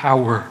with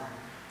power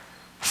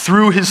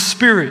through his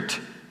Spirit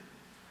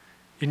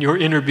in your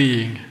inner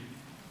being.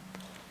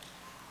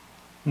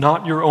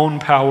 Not your own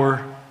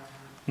power,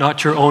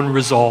 not your own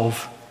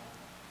resolve.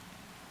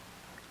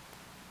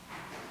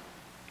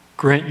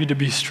 Grant you to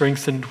be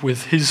strengthened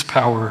with his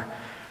power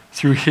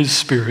through his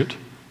Spirit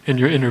in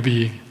your inner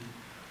being,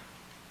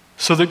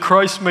 so that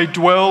Christ may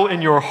dwell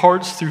in your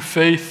hearts through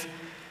faith,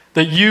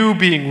 that you,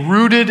 being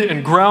rooted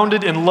and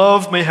grounded in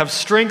love, may have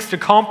strength to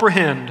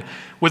comprehend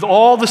with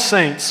all the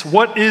saints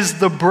what is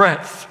the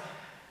breadth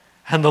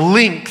and the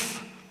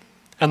length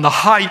and the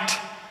height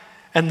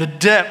and the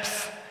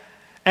depth,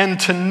 and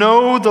to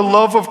know the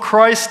love of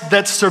Christ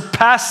that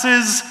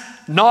surpasses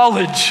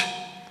knowledge,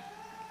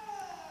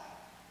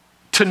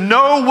 to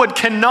know what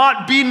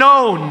cannot be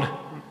known,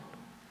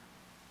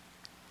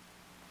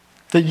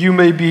 that you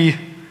may be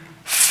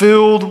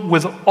filled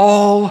with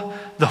all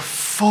the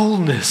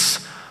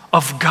fullness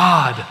of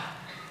God.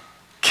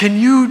 Can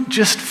you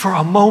just for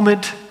a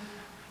moment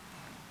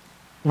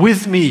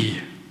with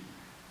me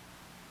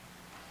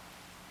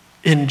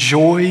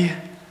enjoy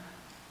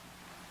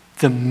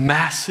the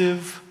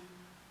massive,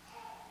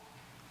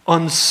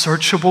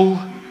 unsearchable,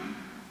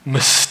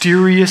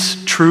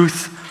 mysterious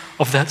truth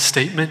of that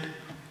statement?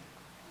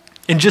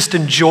 And just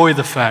enjoy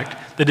the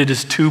fact that it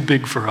is too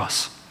big for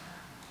us.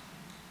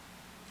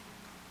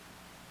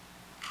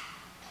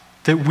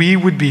 That we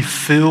would be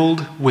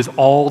filled with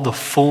all the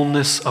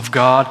fullness of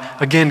God.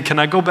 Again, can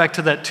I go back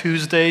to that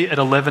Tuesday at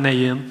 11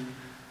 a.m.?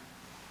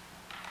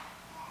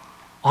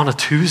 On a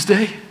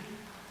Tuesday?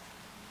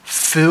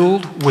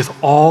 Filled with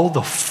all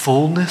the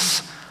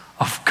fullness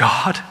of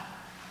God?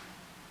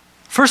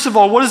 First of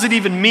all, what does it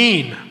even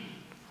mean?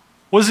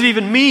 What does it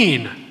even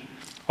mean?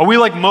 Are we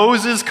like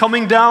Moses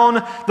coming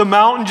down the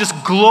mountain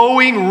just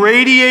glowing,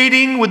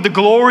 radiating with the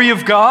glory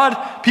of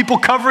God? People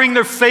covering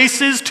their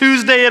faces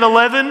Tuesday at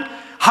 11,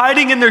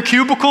 hiding in their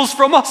cubicles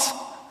from us?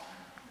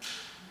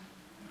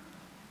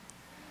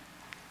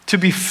 To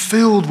be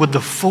filled with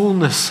the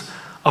fullness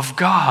of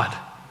God,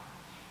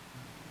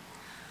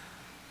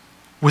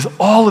 with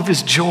all of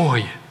his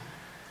joy,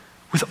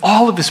 with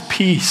all of his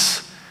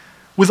peace,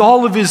 with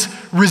all of his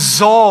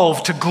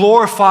resolve to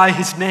glorify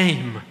his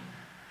name,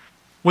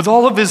 with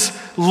all of his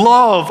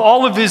love,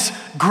 all of his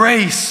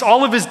grace,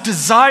 all of his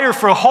desire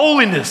for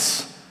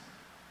holiness,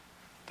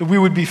 that we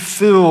would be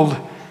filled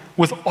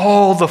with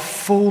all the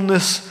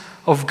fullness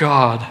of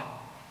God.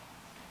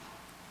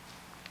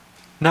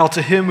 Now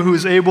to him who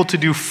is able to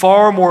do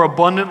far more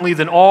abundantly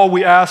than all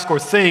we ask or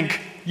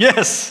think,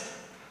 yes,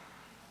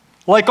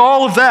 like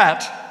all of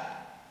that,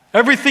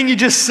 everything you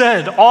just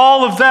said,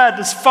 all of that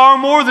is far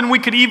more than we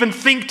could even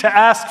think to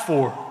ask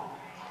for.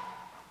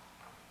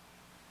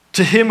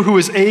 To him who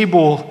is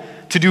able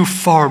to do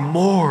far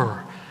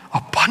more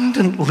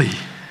abundantly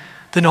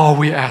than all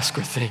we ask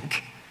or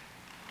think.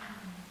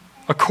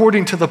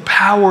 According to the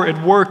power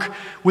at work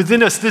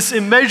within us, this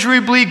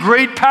immeasurably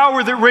great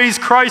power that raised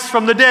Christ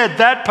from the dead,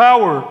 that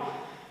power,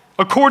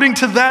 according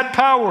to that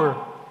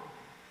power,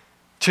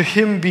 to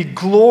him be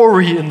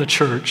glory in the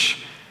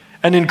church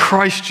and in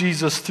Christ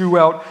Jesus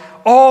throughout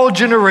all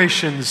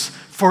generations,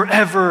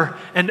 forever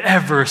and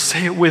ever.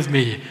 Say it with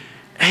me.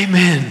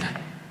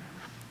 Amen.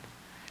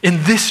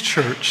 In this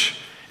church,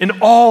 in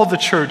all the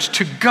church,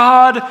 to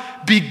God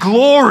be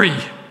glory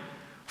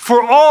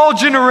for all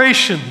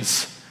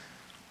generations.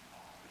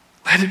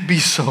 Let it be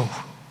so.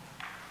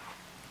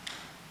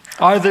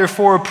 I,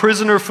 therefore, a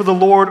prisoner for the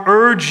Lord,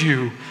 urge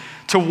you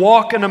to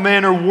walk in a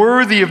manner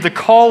worthy of the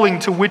calling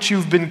to which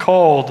you've been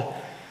called,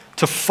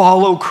 to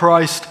follow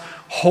Christ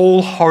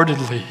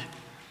wholeheartedly,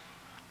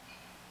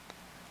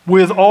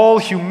 with all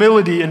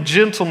humility and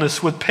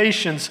gentleness, with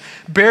patience,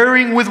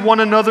 bearing with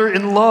one another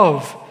in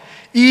love,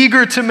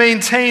 eager to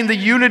maintain the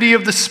unity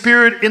of the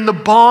Spirit in the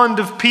bond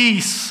of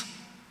peace.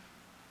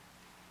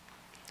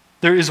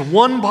 There is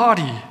one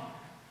body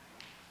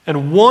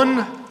and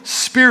one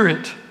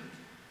Spirit,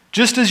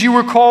 just as you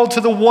were called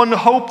to the one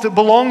hope that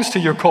belongs to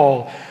your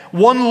call.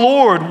 One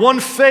Lord,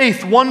 one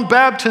faith, one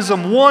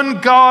baptism,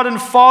 one God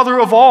and Father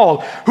of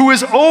all, who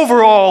is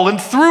over all and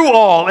through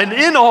all and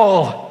in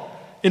all,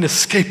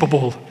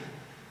 inescapable.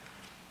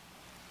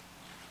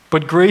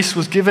 But grace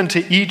was given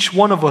to each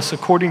one of us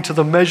according to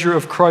the measure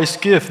of Christ's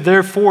gift.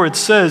 Therefore, it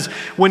says,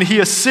 when he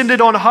ascended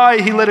on high,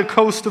 he led a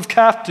host of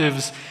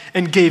captives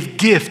and gave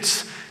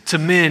gifts to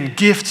men,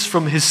 gifts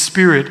from his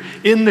Spirit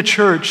in the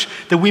church,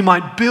 that we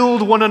might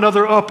build one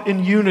another up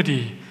in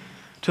unity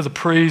to the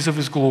praise of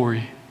his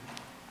glory.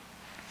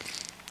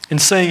 In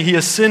saying he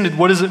ascended,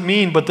 what does it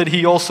mean but that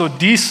he also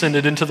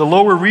descended into the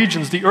lower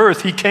regions, the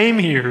earth? He came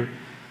here.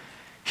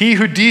 He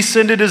who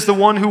descended is the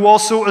one who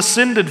also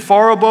ascended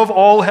far above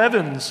all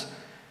heavens,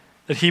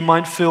 that he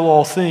might fill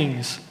all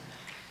things.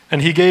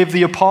 And he gave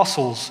the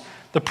apostles,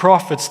 the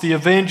prophets, the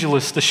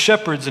evangelists, the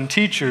shepherds and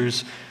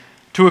teachers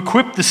to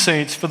equip the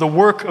saints for the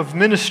work of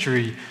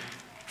ministry,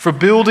 for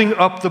building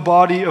up the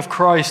body of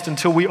Christ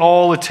until we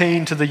all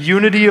attain to the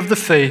unity of the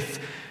faith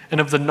and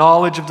of the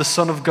knowledge of the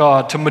Son of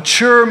God, to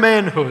mature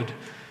manhood,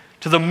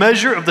 to the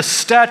measure of the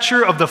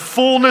stature of the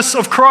fullness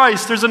of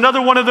Christ. There's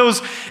another one of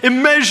those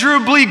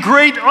immeasurably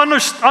great,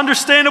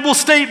 understandable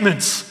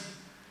statements.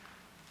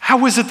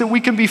 How is it that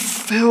we can be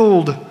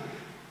filled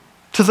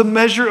to the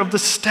measure of the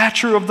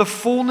stature of the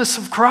fullness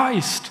of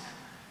Christ?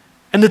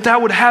 And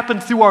that would happen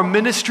through our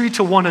ministry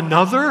to one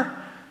another,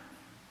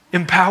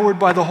 empowered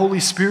by the Holy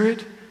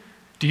Spirit?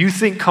 Do you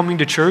think coming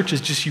to church is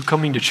just you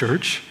coming to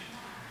church?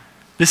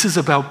 This is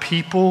about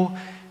people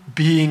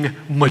being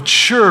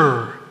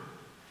mature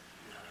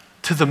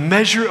to the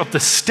measure of the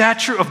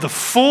stature of the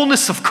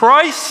fullness of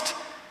Christ.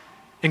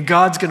 And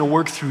God's going to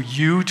work through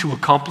you to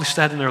accomplish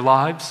that in their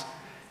lives,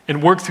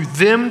 and work through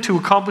them to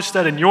accomplish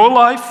that in your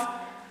life.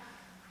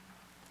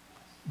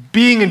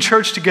 Being in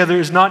church together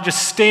is not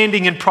just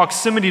standing in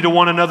proximity to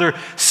one another,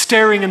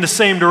 staring in the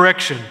same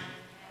direction.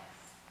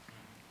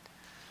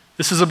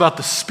 This is about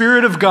the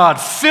Spirit of God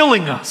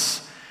filling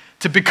us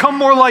to become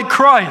more like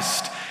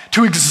Christ,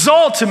 to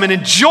exalt him and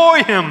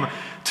enjoy him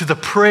to the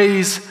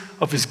praise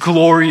of his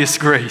glorious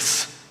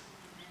grace.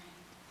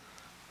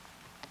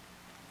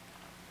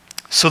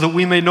 So that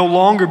we may no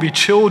longer be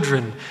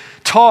children,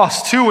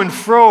 tossed to and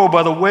fro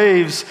by the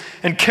waves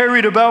and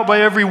carried about by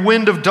every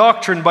wind of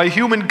doctrine, by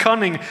human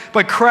cunning,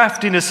 by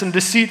craftiness and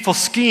deceitful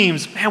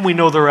schemes. Man, we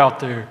know they're out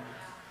there.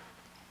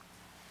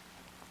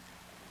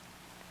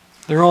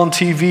 They're on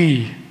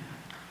TV.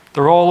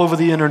 They're all over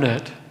the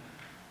internet.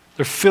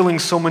 They're filling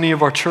so many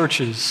of our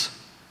churches.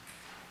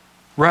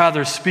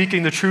 Rather,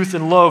 speaking the truth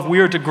in love,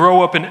 we are to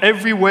grow up in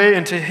every way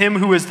into him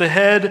who is the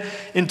head,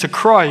 into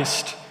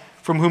Christ,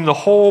 from whom the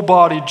whole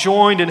body,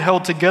 joined and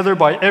held together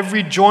by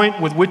every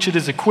joint with which it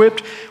is equipped,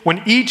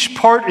 when each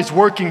part is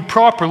working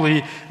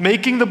properly,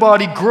 making the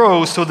body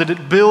grow so that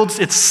it builds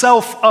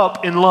itself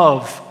up in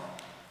love.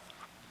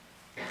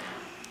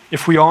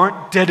 If we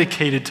aren't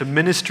dedicated to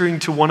ministering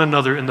to one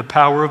another in the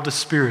power of the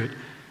Spirit,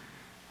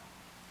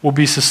 we'll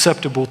be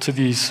susceptible to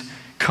these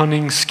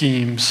cunning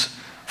schemes,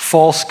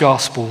 false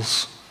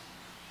gospels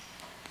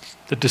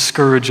that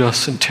discourage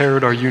us and tear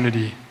at our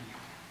unity.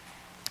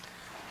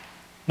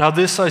 Now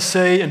this I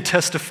say and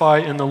testify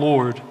in the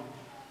Lord.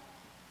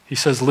 He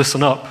says,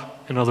 listen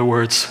up, in other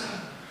words,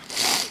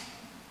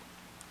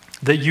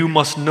 that you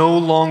must no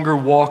longer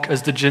walk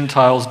as the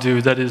Gentiles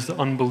do, that is, the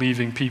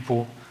unbelieving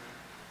people,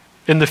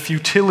 in the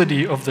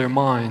futility of their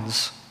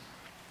minds.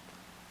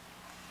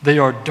 They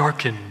are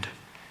darkened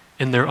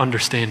in their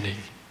understanding,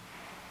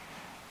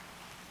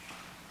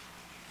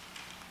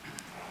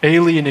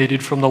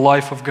 alienated from the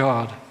life of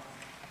God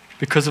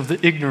because of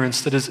the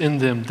ignorance that is in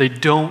them. They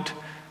don't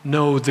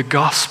know the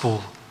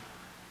gospel.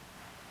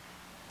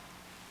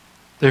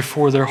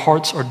 Therefore, their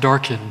hearts are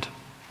darkened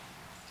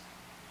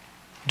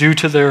due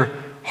to their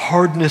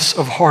hardness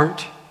of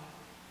heart.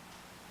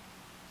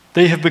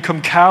 They have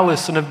become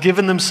callous and have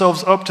given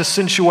themselves up to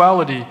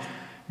sensuality,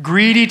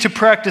 greedy to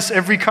practice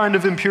every kind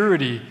of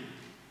impurity.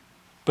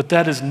 But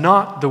that is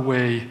not the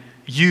way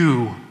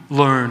you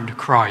learned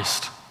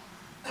Christ.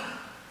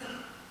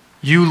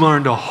 You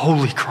learned a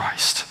holy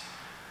Christ,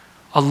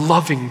 a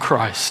loving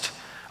Christ,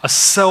 a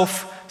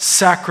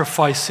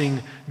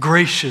self-sacrificing,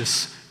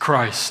 gracious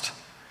Christ,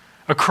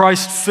 a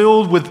Christ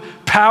filled with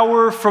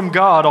power from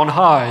God on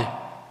high,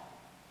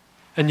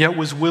 and yet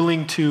was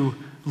willing to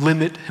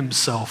limit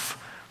himself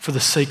for the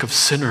sake of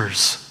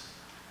sinners.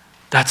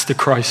 That's the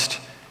Christ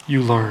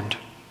you learned.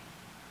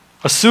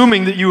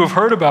 Assuming that you have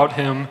heard about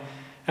him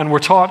and were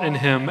taught in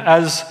him,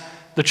 as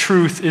the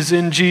truth is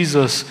in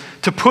Jesus,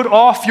 to put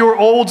off your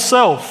old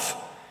self,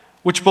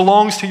 which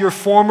belongs to your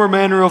former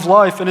manner of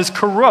life and is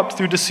corrupt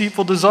through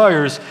deceitful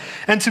desires,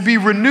 and to be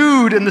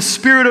renewed in the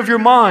spirit of your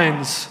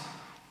minds,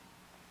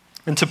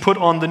 and to put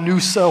on the new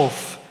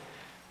self,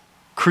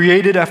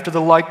 created after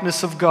the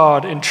likeness of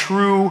God in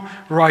true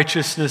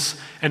righteousness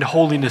and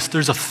holiness.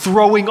 There's a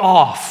throwing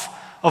off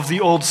of the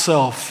old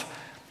self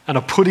and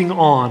a putting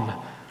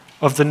on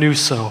of the new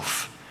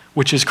self,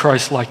 which is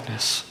Christ's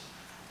likeness,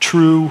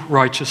 true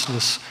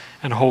righteousness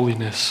and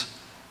holiness.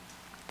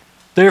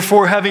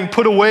 Therefore, having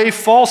put away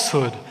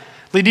falsehood,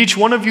 let each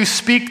one of you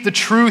speak the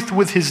truth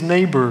with his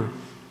neighbor,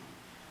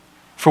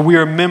 for we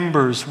are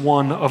members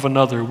one of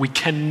another. We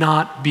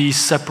cannot be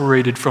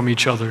separated from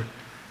each other.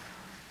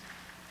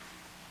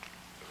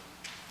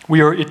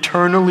 We are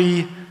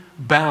eternally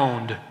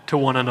bound to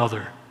one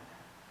another.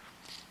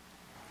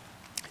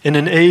 In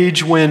an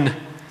age when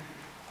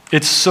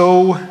it's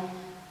so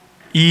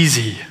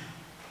easy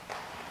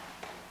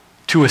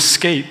to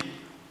escape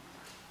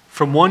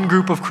from one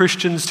group of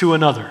Christians to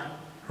another,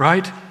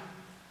 right?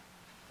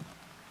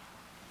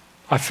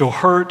 I feel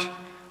hurt.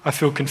 I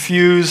feel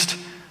confused.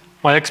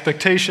 My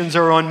expectations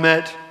are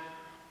unmet.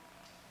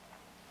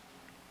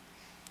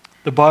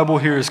 The Bible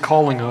here is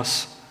calling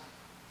us to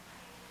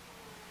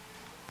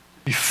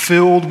be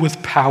filled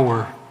with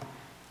power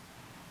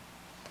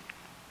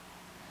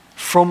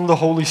from the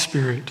Holy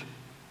Spirit,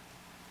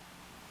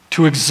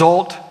 to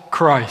exalt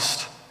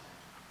Christ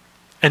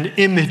and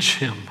image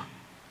him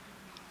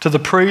to the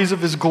praise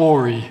of his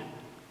glory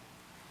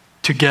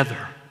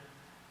together.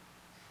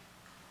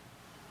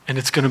 And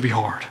it's going to be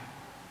hard.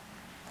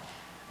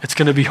 It's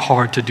going to be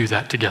hard to do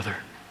that together,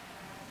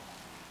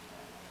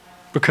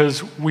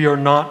 because we are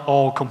not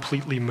all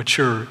completely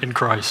mature in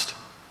Christ.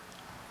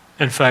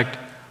 In fact,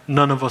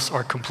 none of us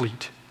are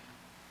complete.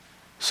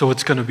 So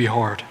it's going to be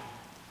hard.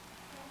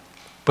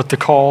 But the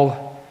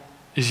call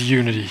is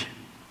unity.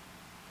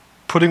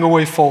 Putting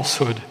away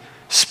falsehood,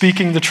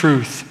 speaking the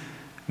truth,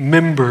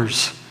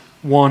 members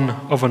one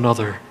of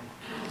another.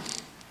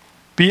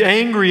 Be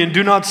angry and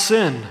do not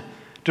sin.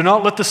 Do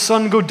not let the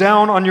sun go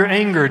down on your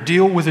anger.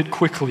 Deal with it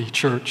quickly,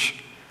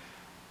 church.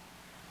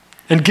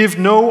 And give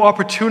no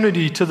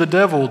opportunity to the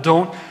devil.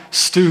 Don't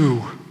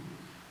stew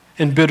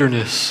in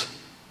bitterness.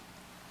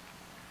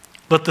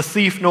 Let the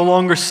thief no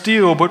longer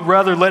steal, but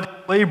rather let him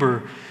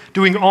labor,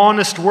 doing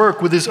honest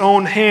work with his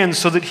own hands,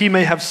 so that he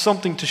may have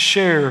something to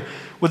share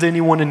with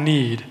anyone in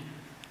need.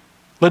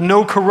 Let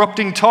no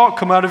corrupting talk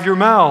come out of your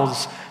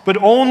mouths, but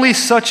only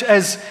such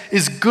as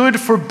is good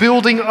for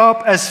building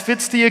up, as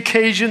fits the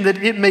occasion,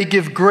 that it may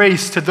give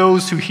grace to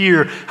those who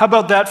hear. How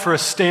about that for a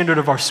standard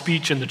of our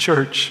speech in the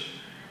church?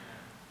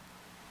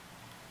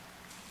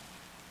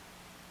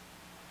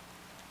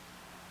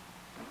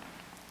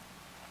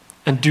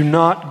 And do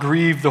not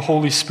grieve the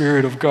Holy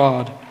Spirit of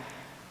God,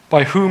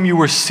 by whom you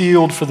were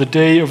sealed for the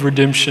day of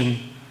redemption.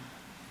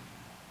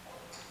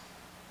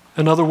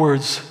 In other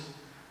words,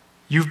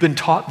 you've been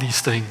taught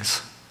these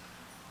things.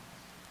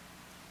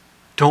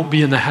 Don't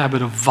be in the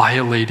habit of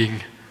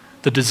violating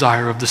the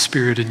desire of the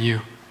Spirit in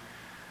you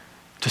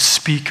to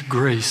speak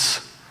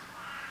grace,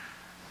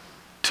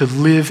 to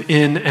live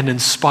in and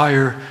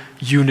inspire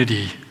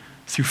unity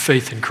through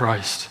faith in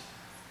Christ.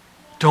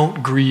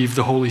 Don't grieve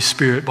the Holy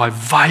Spirit by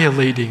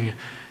violating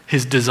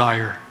his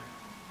desire.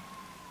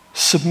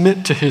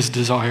 Submit to his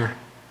desire.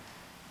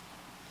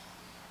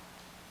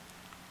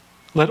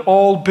 Let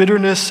all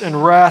bitterness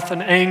and wrath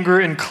and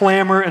anger and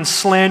clamor and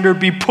slander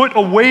be put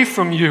away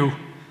from you,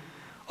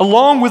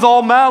 along with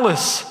all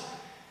malice.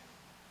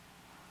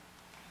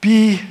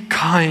 Be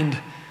kind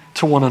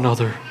to one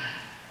another,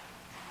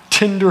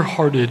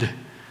 tender-hearted,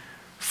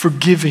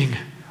 forgiving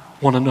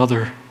one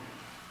another.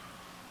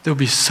 There'll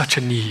be such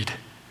a need.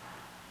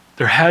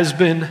 There has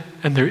been,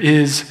 and there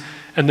is,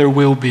 and there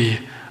will be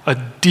a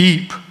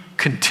deep,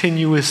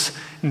 continuous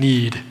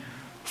need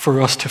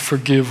for us to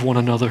forgive one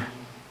another.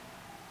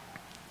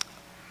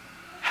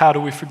 How do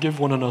we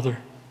forgive one another?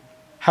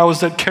 How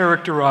is that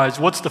characterized?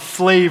 What's the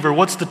flavor?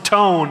 What's the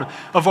tone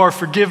of our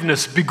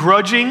forgiveness?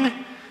 Begrudging?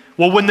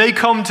 Well, when they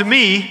come to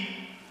me,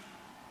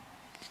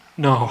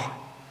 no.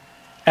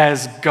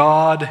 as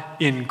God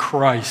in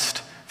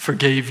Christ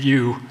forgave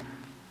you.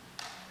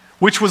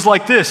 Which was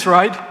like this,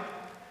 right?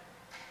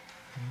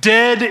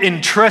 Dead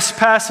in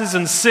trespasses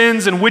and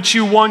sins in which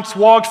you once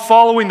walked,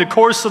 following the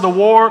course of the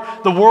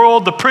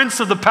world, the prince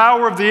of the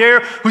power of the air,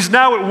 who's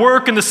now at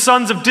work in the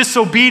sons of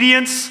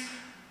disobedience,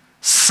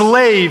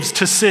 slaves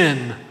to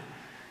sin.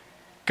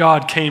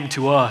 God came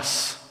to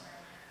us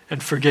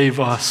and forgave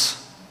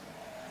us,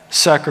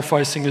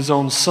 sacrificing his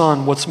own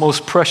son, what's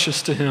most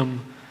precious to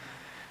him.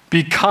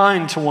 Be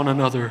kind to one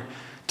another,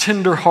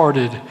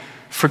 tender-hearted,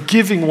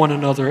 forgiving one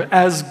another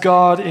as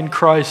God in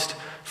Christ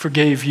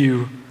forgave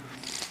you.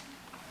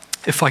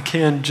 If I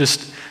can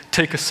just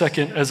take a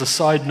second as a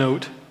side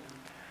note,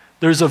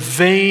 there's a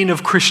vein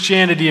of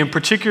Christianity, and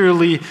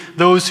particularly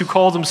those who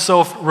call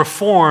themselves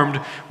Reformed,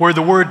 where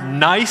the word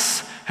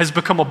nice has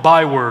become a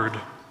byword.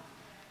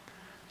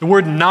 The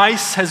word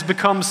nice has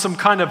become some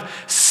kind of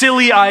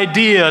silly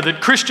idea that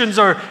Christians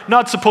are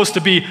not supposed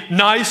to be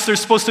nice, they're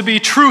supposed to be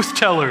truth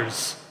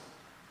tellers.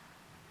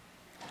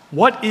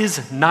 What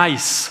is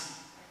nice?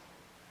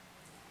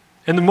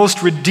 In the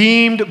most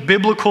redeemed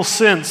biblical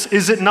sense,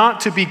 is it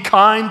not to be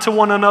kind to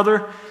one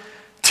another,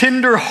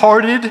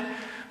 tender-hearted,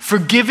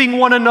 forgiving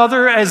one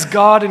another as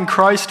God in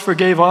Christ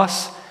forgave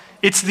us?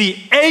 It's the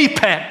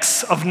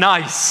apex of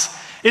nice.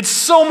 It's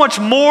so much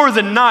more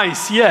than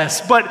nice,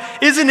 yes, but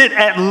isn't it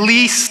at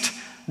least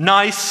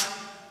nice?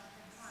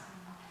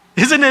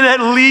 Isn't it at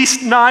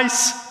least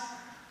nice?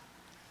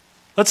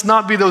 Let's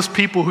not be those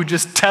people who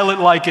just tell it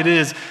like it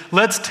is.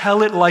 Let's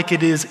tell it like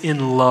it is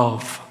in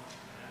love.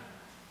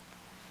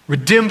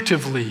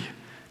 Redemptively,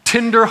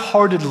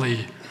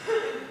 tender-heartedly,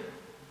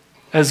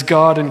 as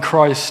God in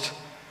Christ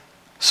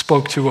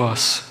spoke to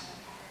us.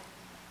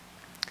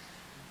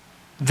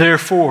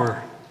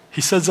 Therefore,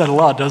 he says that a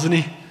lot, doesn't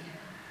he?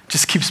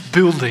 Just keeps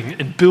building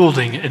and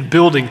building and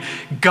building.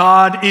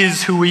 God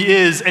is who he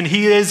is, and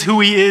he is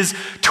who he is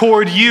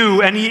toward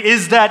you, and he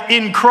is that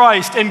in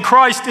Christ. And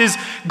Christ is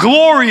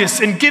glorious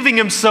in giving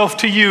himself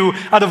to you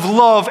out of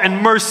love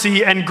and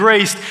mercy and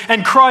grace.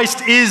 And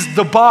Christ is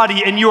the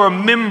body, and you are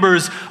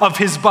members of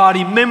his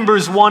body,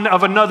 members one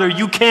of another.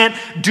 You can't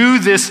do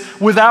this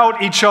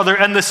without each other.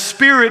 And the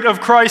Spirit of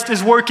Christ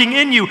is working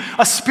in you,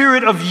 a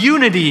spirit of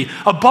unity,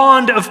 a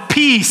bond of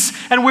peace.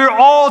 And we're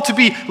all to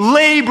be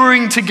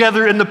laboring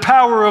together in the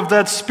power of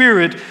that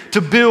Spirit to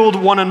build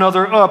one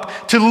another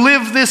up, to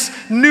live this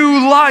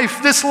new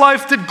life, this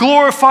life that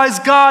glorifies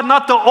God,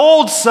 not the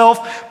old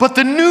self, but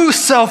the new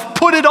self.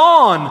 Put it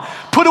on.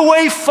 Put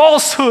away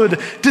falsehood.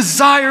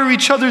 Desire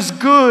each other's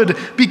good.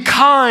 Be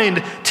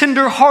kind,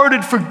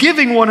 tender-hearted,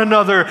 forgiving one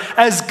another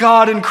as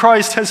God in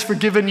Christ has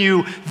forgiven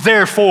you.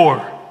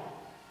 Therefore,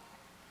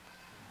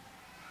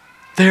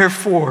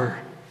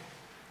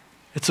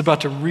 it's about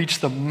to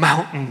reach the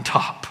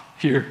mountaintop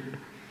here.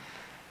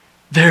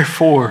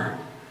 Therefore,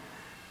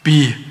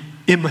 be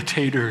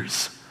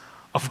imitators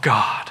of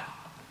God.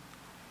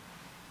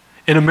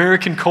 In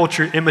American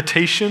culture,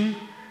 imitation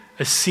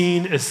is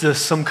seen as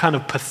some kind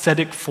of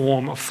pathetic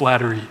form of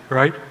flattery,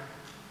 right?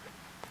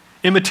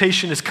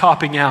 Imitation is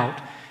copying out.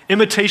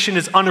 Imitation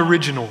is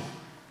unoriginal.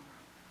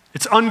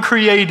 It's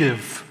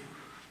uncreative.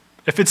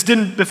 If it's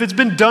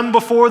been done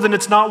before, then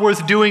it's not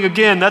worth doing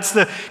again. That's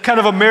the kind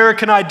of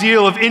American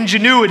ideal of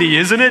ingenuity,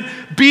 isn't it?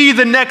 Be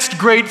the next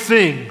great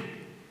thing.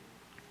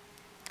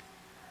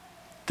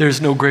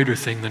 There's no greater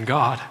thing than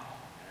God.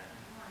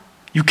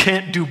 You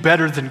can't do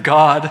better than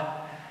God.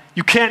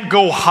 You can't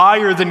go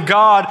higher than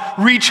God,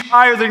 reach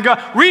higher than God.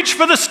 Reach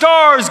for the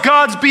stars,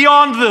 God's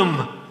beyond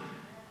them.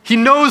 He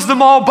knows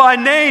them all by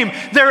name.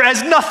 They're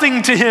as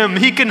nothing to him.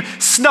 He can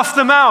snuff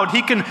them out.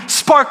 He can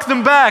spark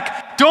them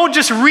back. Don't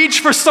just reach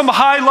for some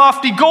high,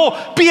 lofty goal.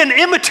 Be an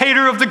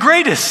imitator of the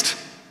greatest.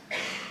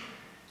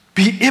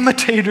 Be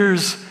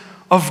imitators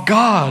of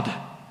God.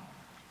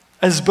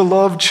 As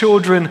beloved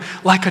children,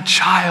 like a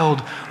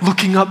child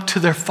looking up to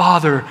their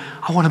father.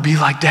 I want to be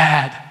like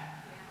Dad.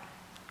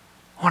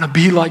 I want to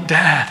be like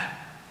Dad.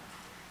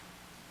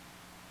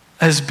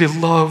 As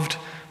beloved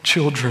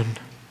children.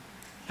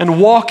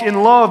 And walk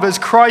in love as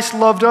Christ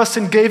loved us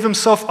and gave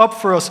himself up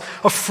for us,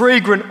 a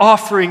fragrant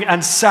offering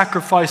and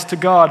sacrifice to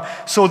God.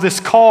 So this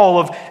call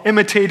of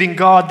imitating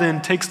God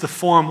then takes the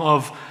form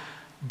of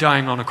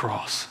dying on a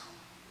cross.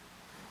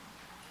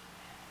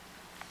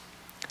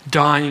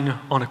 Dying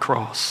on a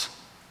cross.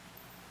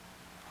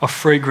 A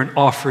fragrant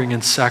offering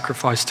and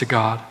sacrifice to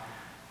God.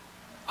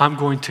 I'm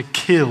going to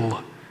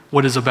kill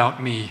what is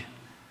about me.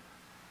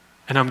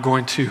 And I'm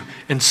going to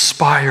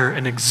inspire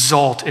and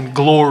exalt and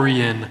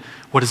glory in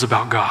what is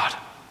about God.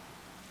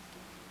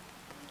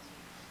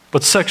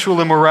 But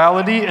sexual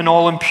immorality and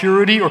all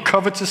impurity or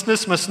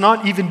covetousness must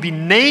not even be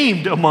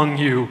named among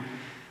you,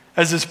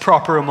 as is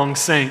proper among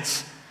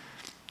saints.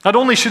 Not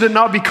only should it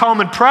not be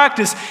common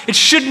practice, it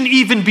shouldn't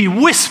even be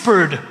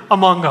whispered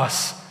among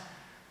us.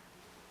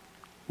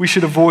 We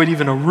should avoid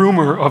even a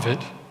rumor of it.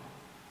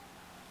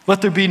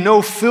 Let there be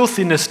no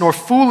filthiness, nor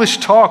foolish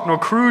talk, nor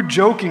crude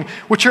joking,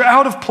 which are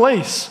out of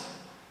place.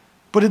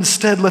 But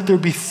instead, let there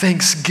be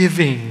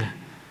thanksgiving.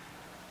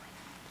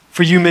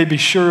 For you may be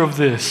sure of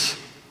this,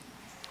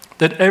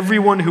 that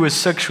everyone who is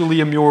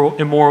sexually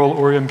immoral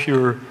or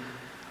impure,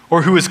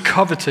 or who is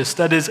covetous,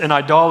 that is an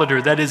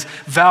idolater, that is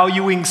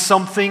valuing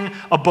something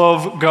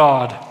above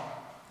God,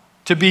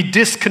 to be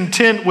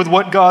discontent with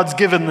what God's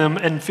given them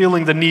and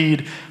feeling the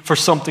need for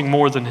something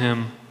more than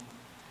Him.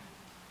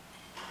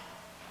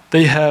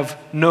 They have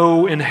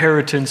no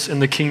inheritance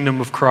in the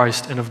kingdom of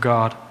Christ and of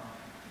God.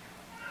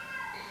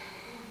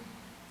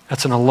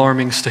 That's an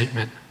alarming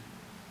statement.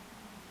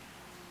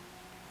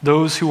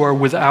 Those who are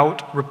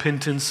without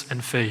repentance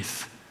and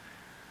faith,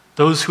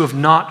 those who have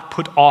not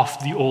put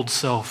off the old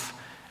self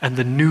and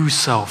the new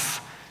self,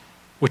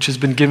 which has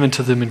been given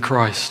to them in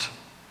Christ,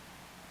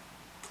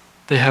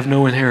 they have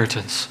no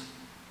inheritance.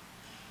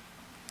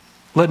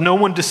 Let no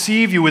one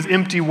deceive you with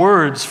empty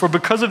words, for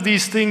because of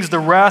these things the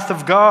wrath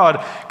of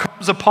God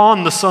comes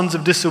upon the sons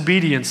of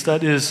disobedience,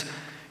 that is,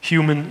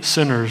 human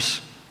sinners.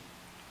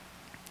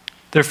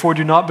 Therefore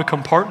do not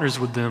become partners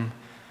with them,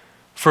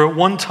 for at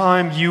one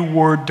time you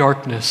were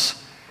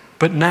darkness,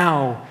 but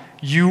now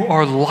you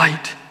are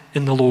light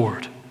in the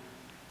Lord.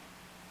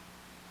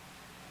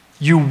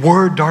 You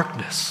were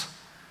darkness,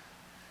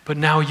 but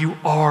now you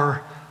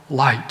are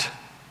light.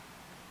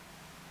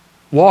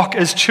 Walk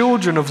as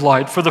children of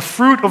light, for the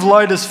fruit of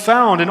light is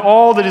found in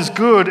all that is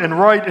good and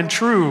right and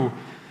true.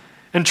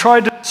 And try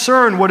to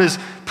discern what is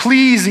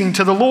pleasing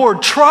to the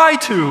Lord. Try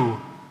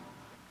to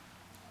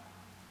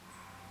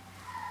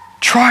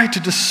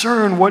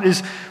discern what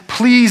is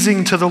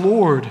pleasing to the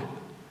Lord.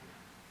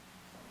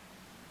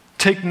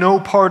 Take no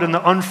part in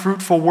the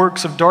unfruitful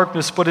works of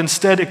darkness, but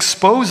instead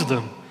expose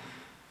them.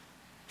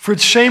 For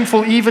it's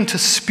shameful even to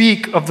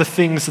speak of the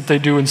things that they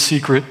do in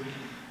secret.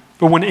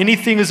 But when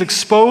anything is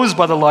exposed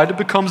by the light, it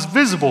becomes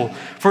visible.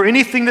 For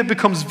anything that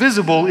becomes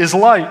visible is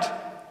light.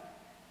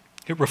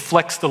 It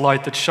reflects the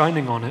light that's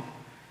shining on it.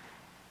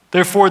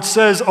 Therefore it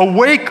says,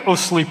 "Awake, O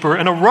sleeper,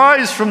 and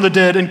arise from the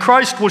dead, and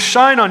Christ will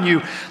shine on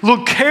you.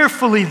 Look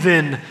carefully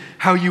then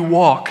how you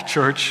walk,"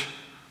 church.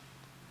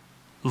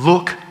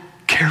 Look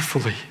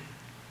carefully.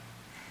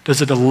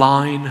 Does it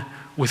align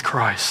with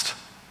Christ?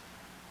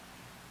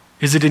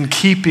 Is it in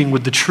keeping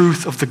with the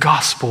truth of the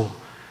gospel?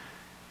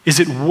 Is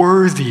it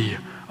worthy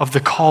of the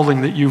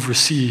calling that you've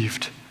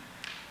received?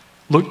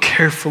 Look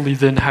carefully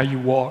then how you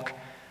walk,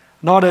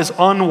 not as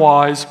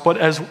unwise, but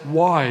as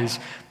wise,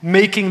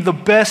 making the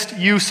best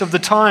use of the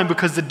time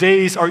because the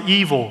days are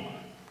evil.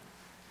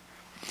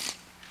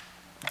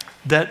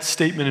 That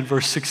statement in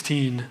verse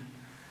 16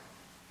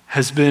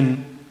 has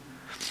been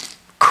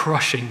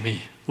crushing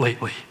me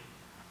lately.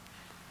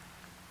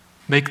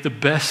 Make the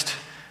best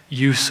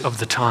use of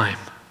the time.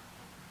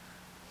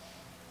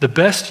 The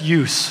best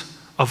use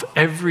of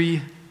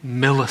every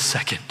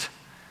millisecond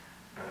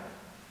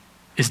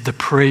is the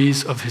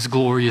praise of His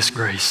glorious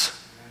grace.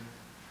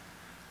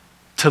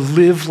 To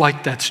live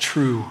like that's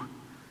true.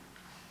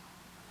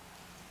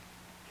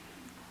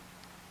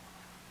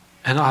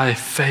 And I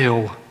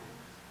fail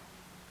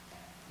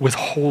with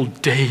whole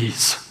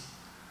days,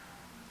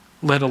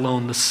 let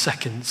alone the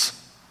seconds.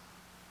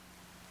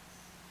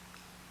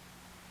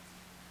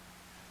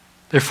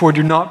 Therefore,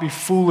 do not be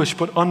foolish,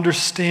 but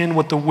understand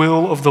what the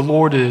will of the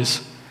Lord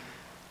is.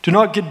 Do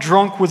not get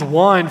drunk with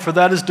wine, for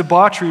that is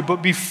debauchery,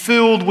 but be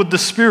filled with the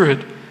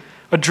Spirit,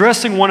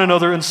 addressing one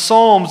another in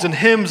psalms and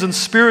hymns and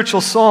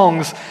spiritual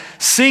songs,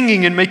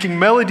 singing and making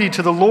melody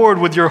to the Lord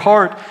with your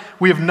heart.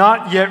 We have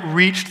not yet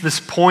reached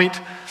this point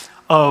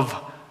of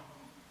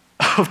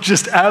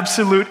just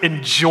absolute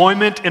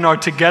enjoyment in our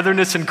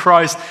togetherness in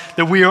Christ,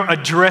 that we are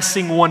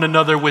addressing one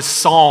another with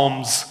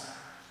psalms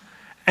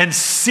and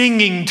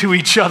singing to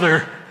each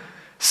other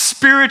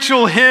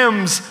spiritual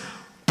hymns.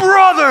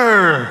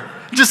 Brother!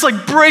 Just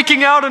like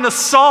breaking out in a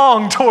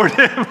song toward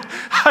Him.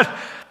 I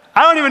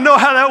don't even know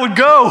how that would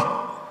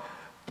go.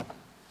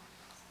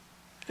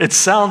 It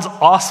sounds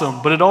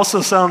awesome, but it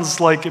also sounds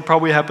like it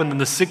probably happened in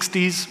the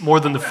 60s more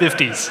than the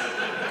 50s.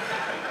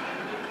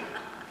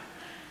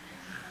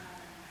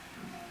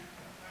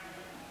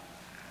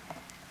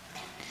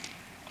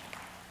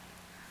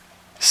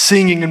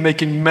 Singing and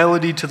making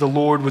melody to the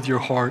Lord with your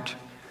heart,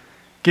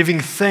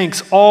 giving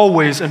thanks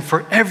always and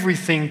for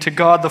everything to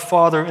God the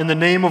Father in the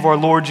name of our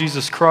Lord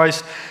Jesus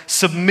Christ,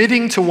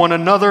 submitting to one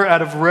another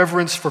out of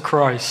reverence for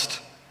Christ.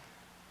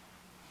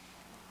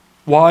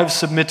 Wives,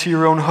 submit to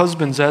your own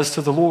husbands as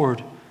to the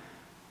Lord,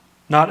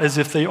 not as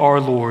if they are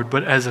Lord,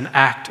 but as an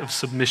act of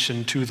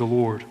submission to the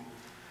Lord.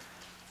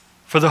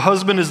 For the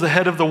husband is the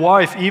head of the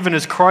wife, even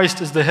as Christ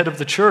is the head of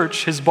the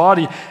church, His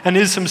body, and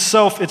is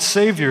Himself its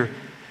Savior.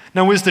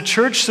 Now, as the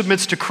church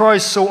submits to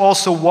Christ, so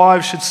also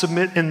wives should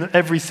submit in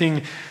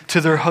everything to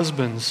their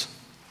husbands.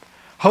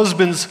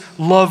 Husbands,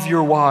 love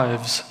your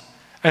wives,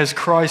 as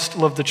Christ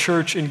loved the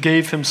church and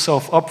gave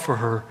Himself up for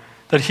her,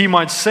 that He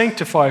might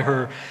sanctify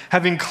her,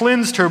 having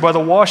cleansed her by the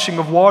washing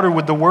of water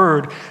with the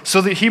word,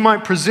 so that He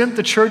might present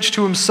the church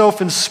to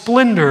Himself in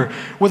splendor,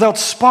 without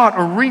spot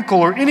or wrinkle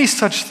or any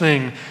such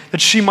thing,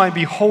 that she might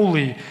be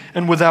holy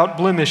and without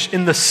blemish.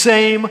 In the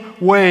same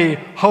way,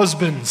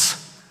 husbands.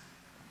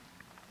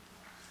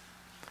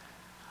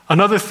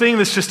 Another thing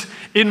that's just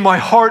in my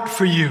heart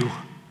for you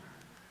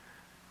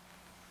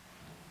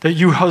that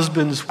you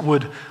husbands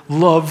would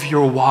love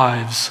your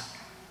wives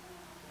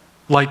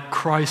like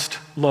Christ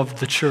loved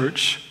the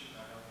church,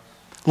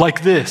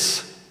 like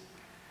this,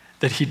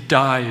 that he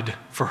died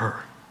for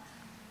her,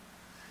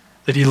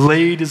 that he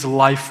laid his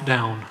life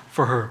down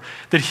for her,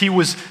 that he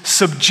was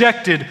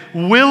subjected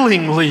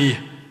willingly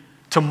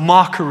to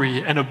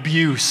mockery and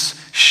abuse,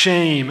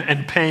 shame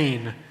and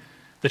pain,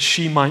 that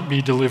she might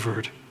be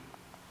delivered.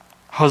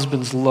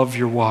 Husbands, love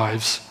your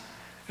wives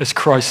as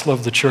Christ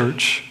loved the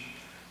church.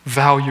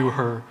 Value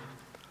her,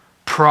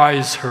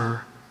 prize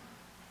her.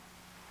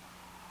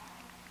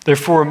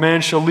 Therefore, a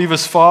man shall leave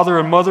his father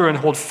and mother and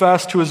hold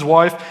fast to his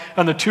wife,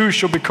 and the two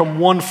shall become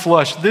one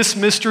flesh. This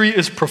mystery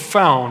is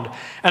profound,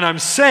 and I'm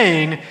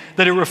saying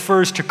that it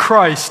refers to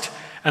Christ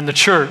and the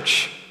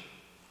church.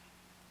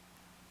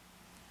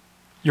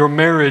 Your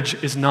marriage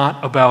is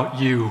not about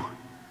you.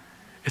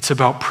 It's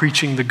about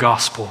preaching the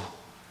gospel.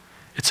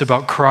 It's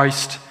about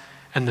Christ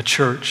and the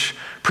church.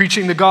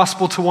 Preaching the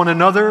gospel to one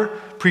another,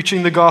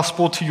 preaching the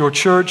gospel to your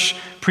church,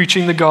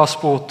 preaching the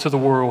gospel to the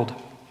world.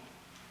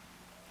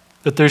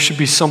 That there should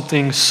be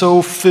something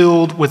so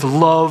filled with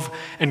love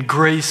and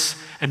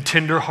grace and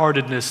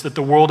tenderheartedness that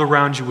the world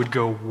around you would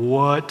go,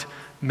 what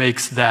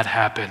makes that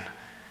happen?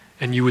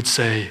 And you would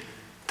say,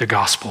 the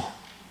gospel.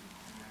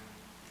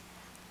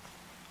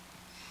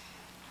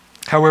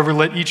 However,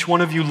 let each one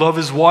of you love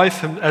his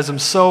wife as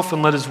himself,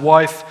 and let his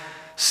wife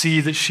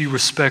see that she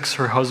respects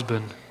her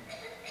husband.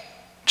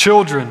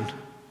 Children,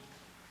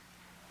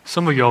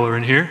 some of y'all are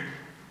in here.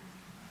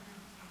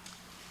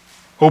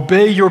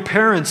 Obey your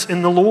parents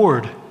in the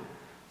Lord.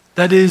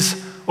 That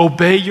is,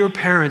 obey your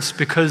parents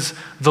because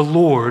the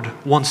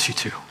Lord wants you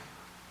to.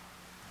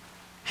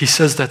 He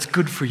says that's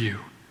good for you.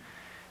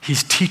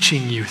 He's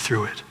teaching you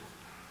through it.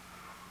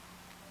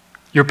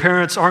 Your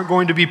parents aren't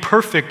going to be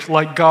perfect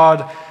like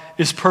God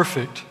is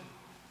perfect,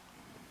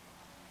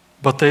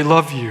 but they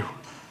love you,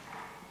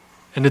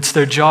 and it's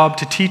their job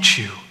to teach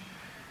you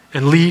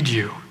and lead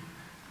you.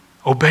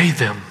 Obey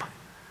them.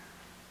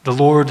 The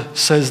Lord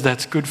says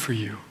that's good for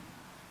you.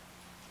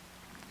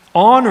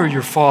 Honor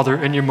your father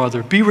and your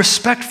mother. Be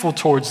respectful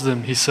towards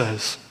them, he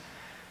says.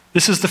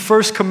 This is the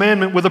first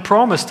commandment with a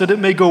promise that it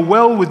may go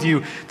well with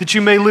you, that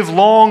you may live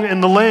long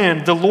in the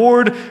land. The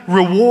Lord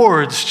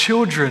rewards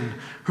children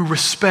who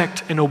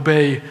respect and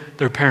obey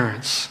their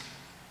parents.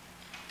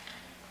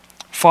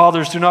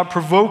 Fathers, do not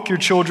provoke your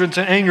children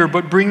to anger,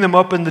 but bring them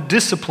up in the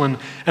discipline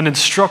and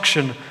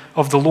instruction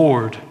of the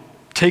Lord.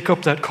 Take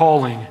up that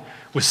calling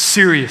with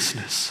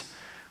seriousness,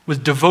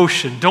 with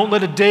devotion. Don't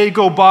let a day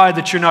go by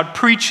that you're not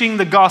preaching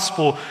the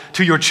gospel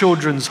to your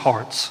children's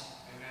hearts.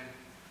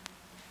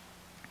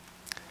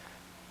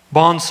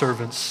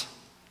 Bondservants,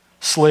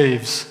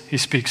 slaves, he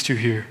speaks to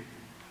here.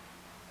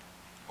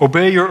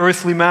 Obey your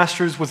earthly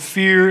masters with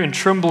fear and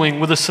trembling,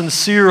 with a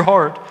sincere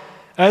heart,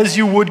 as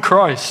you would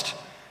Christ,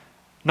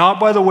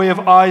 not by the way of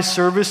eye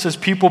service as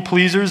people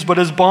pleasers, but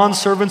as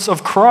bondservants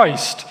of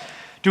Christ,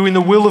 doing the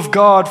will of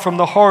God from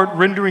the heart,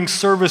 rendering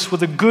service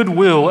with a good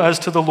will as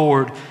to the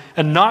Lord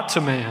and not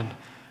to man,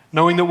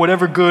 knowing that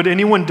whatever good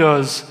anyone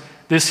does,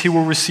 this he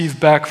will receive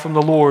back from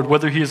the Lord,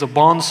 whether he is a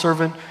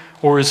bondservant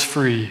or is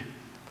free.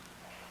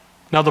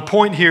 Now, the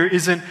point here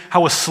isn't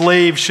how a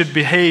slave should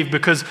behave,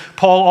 because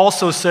Paul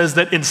also says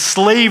that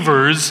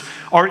enslavers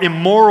are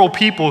immoral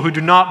people who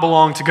do not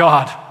belong to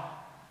God.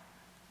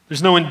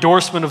 There's no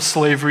endorsement of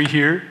slavery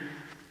here.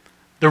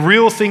 The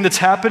real thing that's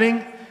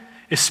happening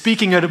is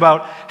speaking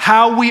about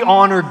how we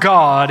honor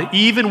God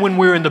even when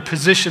we're in the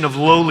position of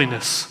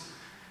lowliness,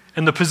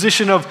 in the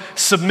position of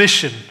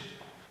submission.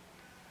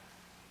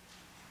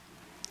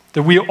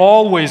 That we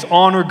always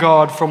honor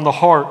God from the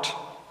heart,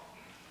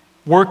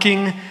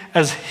 working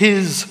as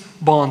his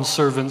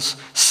bondservants,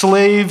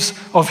 slaves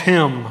of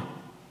him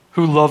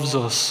who loves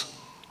us.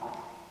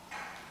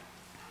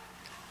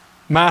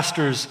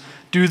 Masters,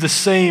 do the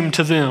same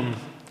to them,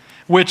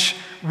 which,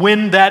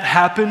 when that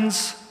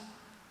happens,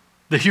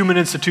 the human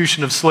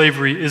institution of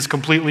slavery is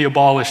completely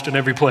abolished in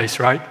every place,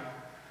 right?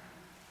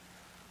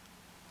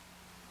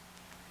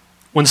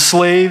 When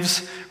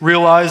slaves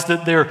realize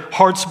that their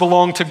hearts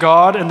belong to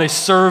God and they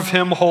serve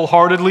him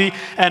wholeheartedly,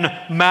 and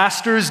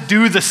masters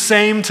do the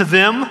same to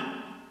them,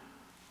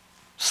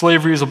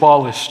 slavery is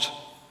abolished.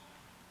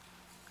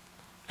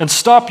 And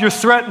stop your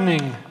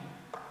threatening,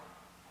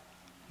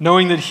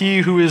 knowing that he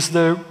who is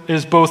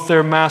both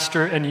their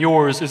master and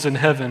yours is in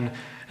heaven,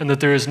 and that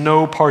there is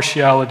no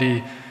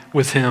partiality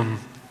with him.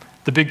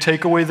 The big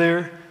takeaway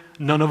there,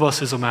 none of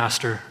us is a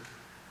master.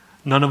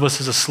 None of us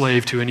is a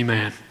slave to any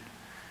man.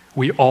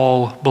 We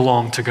all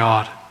belong to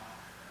God.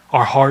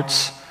 Our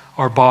hearts,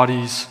 our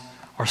bodies,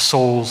 our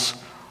souls,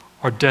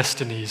 our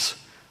destinies,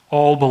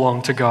 all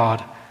belong to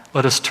God.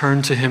 Let us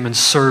turn to him and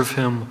serve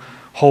him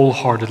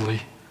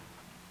wholeheartedly.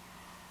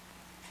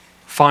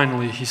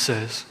 Finally, he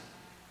says,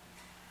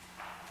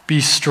 be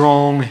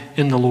strong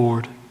in the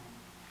Lord.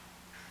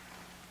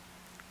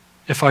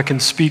 If I can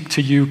speak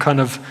to you kind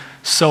of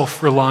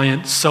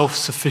self-reliant,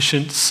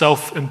 self-sufficient,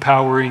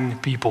 self-empowering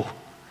people,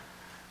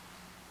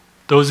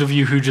 those of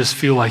you who just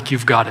feel like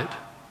you've got it,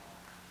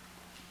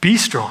 be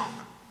strong.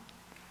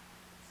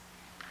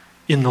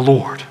 in the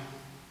Lord.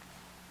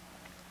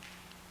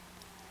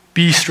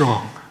 Be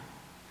strong,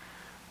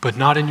 but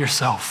not in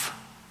yourself.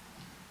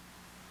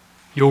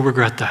 You'll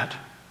regret that.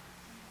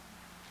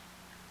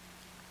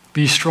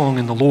 Be strong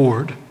in the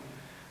Lord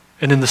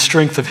and in the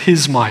strength of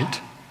his might.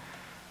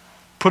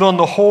 Put on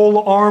the whole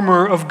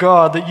armor of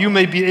God that you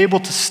may be able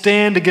to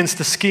stand against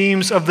the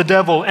schemes of the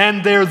devil.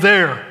 And they're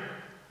there.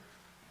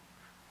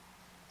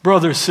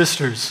 Brothers,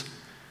 sisters,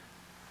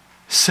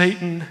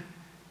 Satan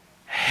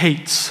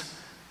hates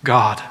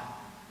God.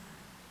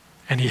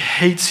 And he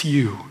hates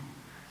you.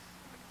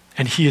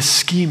 And he is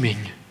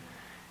scheming.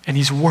 And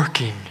he's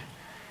working.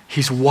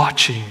 He's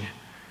watching.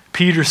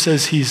 Peter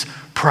says he's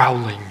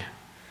prowling.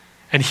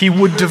 And he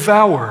would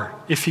devour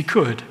if he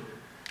could.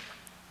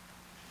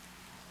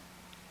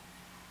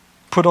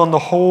 Put on the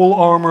whole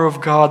armor of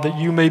God that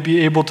you may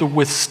be able to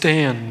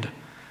withstand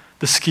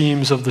the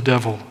schemes of the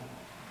devil.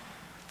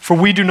 For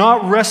we do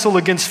not wrestle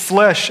against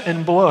flesh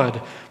and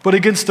blood, but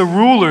against the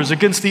rulers,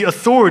 against the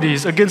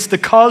authorities, against the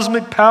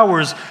cosmic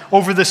powers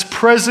over this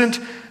present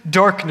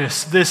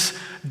darkness, this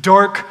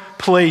dark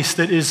place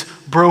that is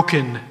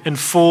broken and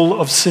full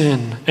of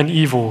sin and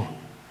evil.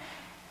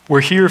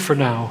 We're here for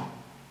now.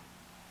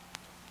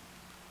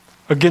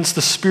 Against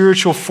the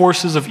spiritual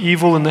forces of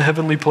evil in the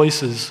heavenly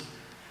places.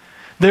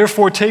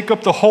 Therefore, take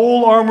up the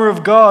whole armor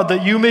of God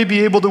that you may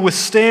be able to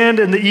withstand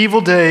in the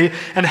evil day,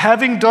 and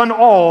having done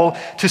all,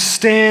 to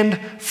stand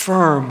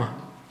firm.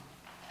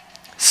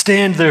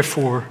 Stand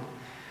therefore,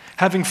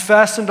 having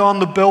fastened on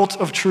the belt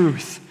of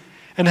truth,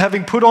 and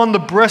having put on the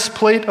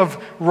breastplate of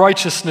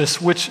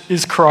righteousness, which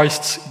is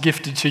Christ's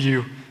gifted to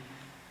you.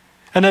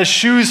 And as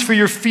shoes for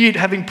your feet,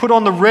 having put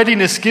on the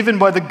readiness given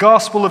by the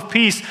gospel of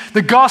peace.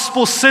 The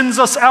gospel sends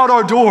us out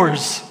our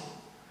doors.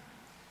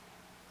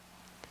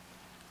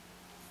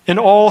 In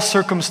all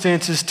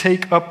circumstances,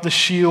 take up the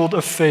shield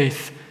of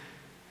faith,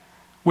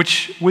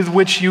 with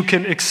which you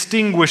can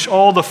extinguish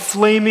all the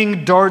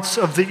flaming darts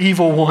of the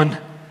evil one.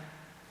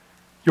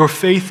 Your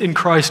faith in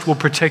Christ will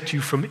protect you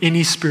from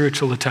any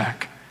spiritual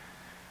attack.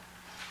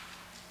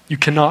 You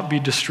cannot be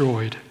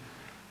destroyed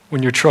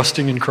when you're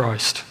trusting in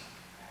Christ.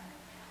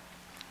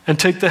 And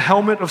take the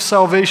helmet of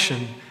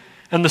salvation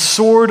and the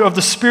sword of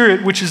the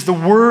Spirit, which is the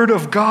word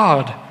of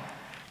God,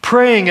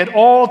 praying at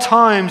all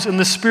times in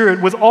the Spirit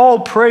with all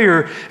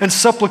prayer and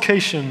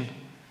supplication.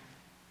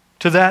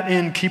 To that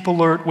end, keep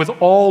alert with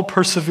all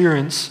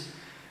perseverance,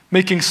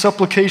 making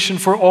supplication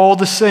for all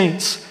the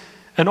saints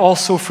and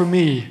also for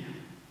me,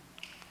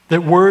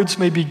 that words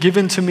may be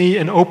given to me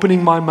in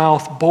opening my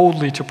mouth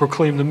boldly to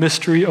proclaim the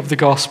mystery of the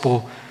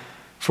gospel,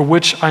 for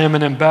which I am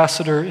an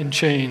ambassador in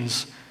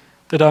chains,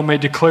 that I may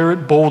declare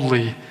it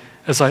boldly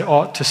as I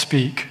ought to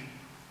speak.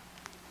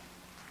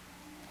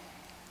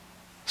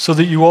 So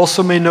that you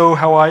also may know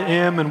how I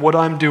am and what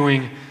I'm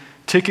doing,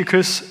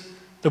 Tychicus,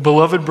 the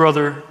beloved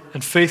brother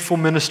and faithful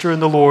minister in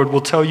the Lord,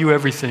 will tell you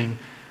everything.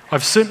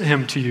 I've sent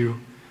him to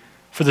you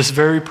for this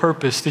very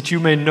purpose, that you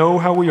may know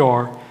how we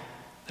are,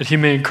 that he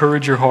may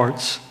encourage your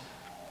hearts.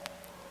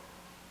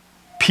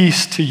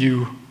 Peace to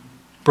you,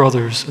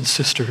 brothers and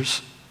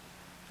sisters,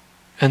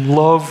 and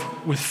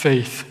love with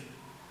faith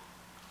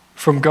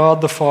from God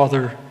the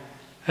Father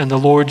and the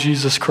Lord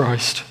Jesus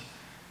Christ.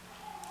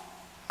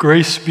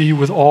 Grace be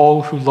with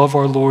all who love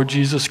our Lord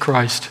Jesus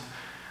Christ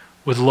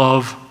with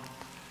love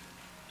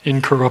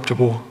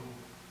incorruptible.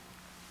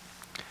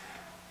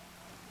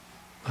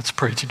 Let's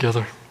pray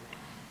together.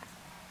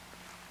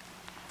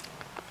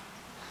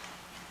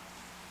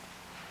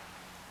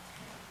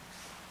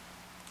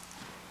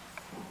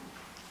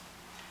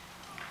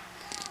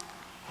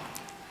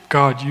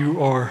 God,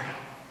 you are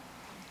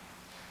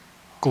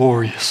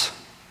glorious.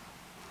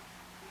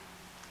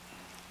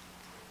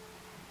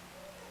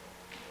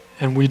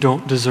 And we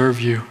don't deserve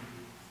you.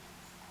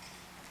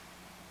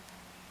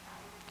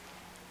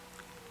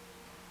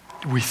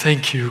 We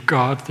thank you,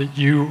 God, that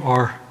you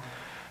are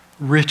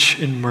rich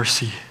in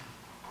mercy,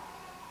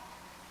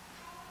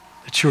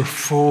 that you're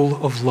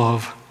full of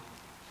love,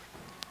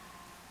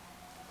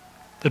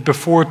 that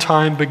before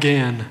time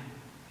began,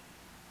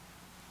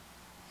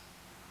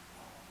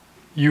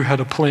 you had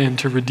a plan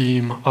to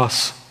redeem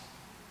us,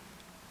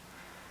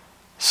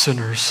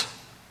 sinners,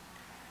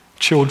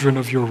 children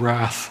of your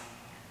wrath.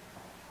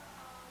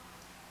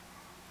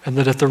 And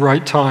that at the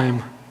right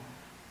time,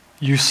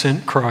 you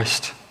sent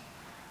Christ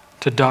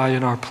to die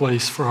in our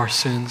place for our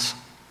sins.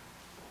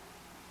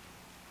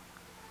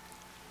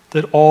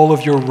 That all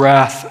of your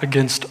wrath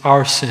against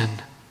our sin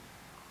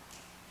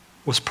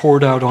was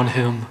poured out on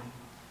him.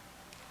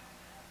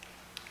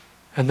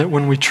 And that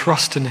when we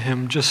trust in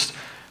him, just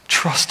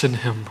trust in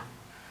him,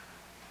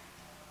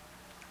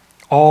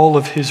 all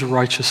of his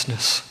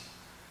righteousness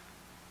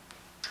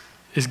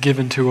is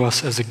given to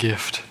us as a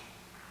gift.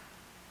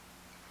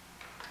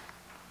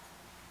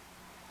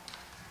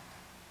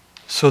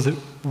 So that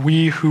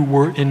we who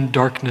were in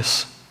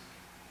darkness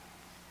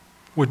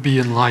would be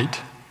in light.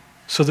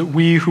 So that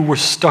we who were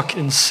stuck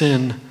in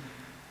sin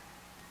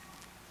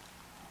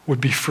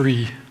would be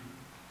free.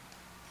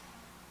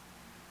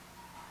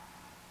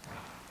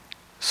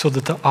 so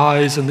that the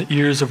eyes and the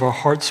ears of our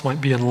hearts might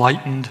be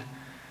enlightened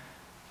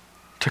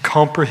to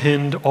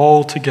comprehend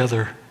all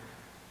together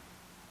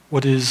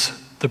what is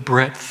the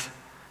breadth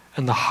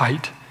and the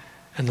height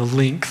and the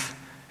length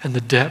and the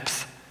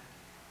depth.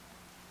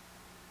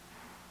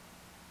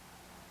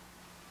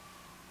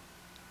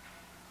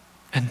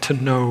 And to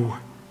know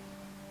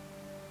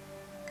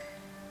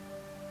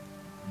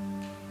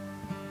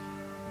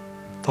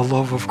the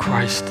love of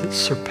Christ that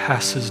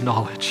surpasses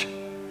knowledge.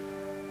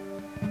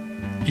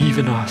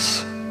 Even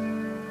us,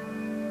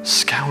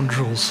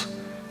 scoundrels,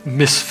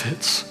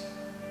 misfits,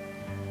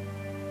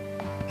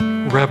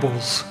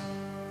 rebels,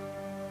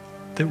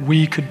 that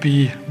we could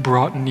be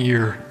brought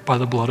near by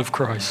the blood of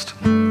Christ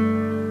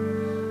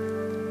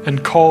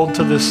and called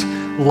to this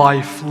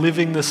life,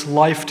 living this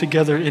life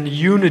together in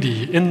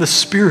unity, in the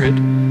Spirit,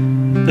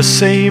 the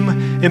same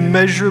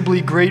immeasurably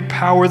great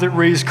power that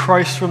raised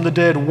Christ from the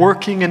dead,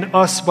 working in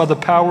us by the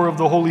power of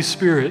the Holy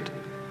Spirit,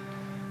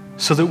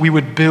 so that we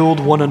would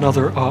build one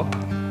another up,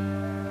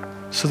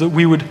 so that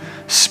we would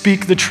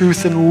speak the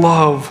truth in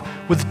love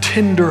with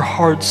tender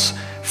hearts,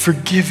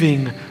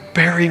 forgiving,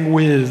 bearing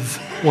with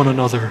one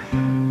another.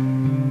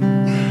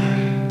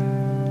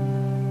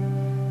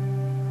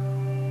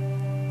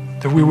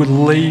 That we would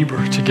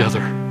labor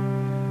together,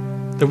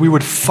 that we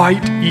would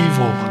fight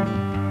evil,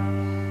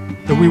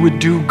 that we would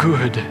do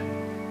good,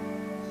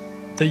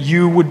 that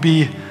you would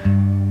be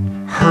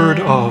heard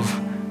of,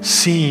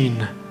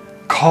 seen,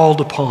 called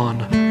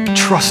upon,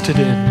 trusted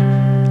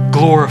in,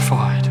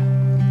 glorified.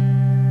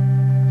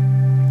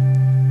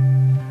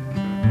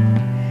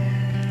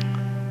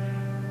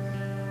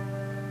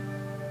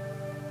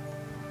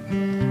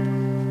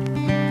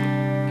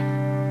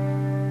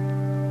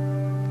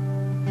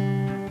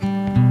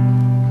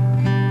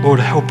 Lord,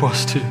 help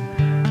us to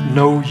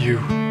know you,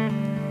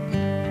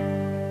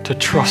 to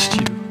trust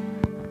you,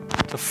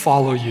 to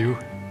follow you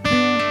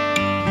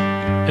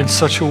in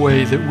such a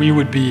way that we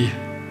would be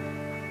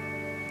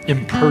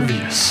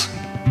impervious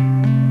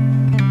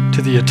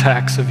to the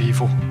attacks of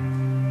evil,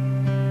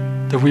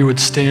 that we would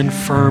stand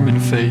firm in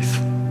faith,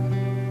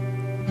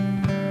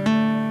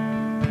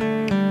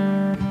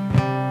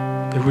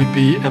 that we'd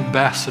be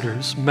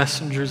ambassadors,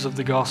 messengers of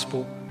the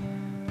gospel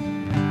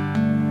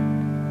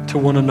to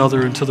one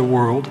another and to the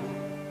world.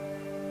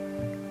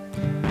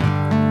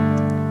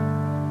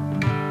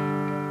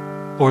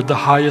 Lord, the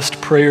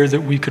highest prayer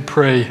that we could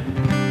pray,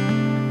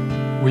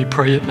 we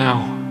pray it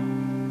now.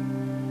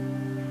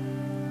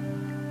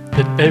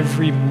 That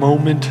every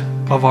moment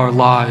of our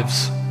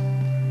lives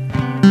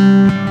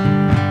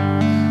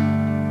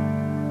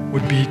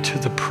would be to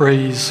the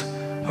praise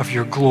of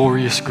your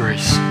glorious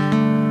grace.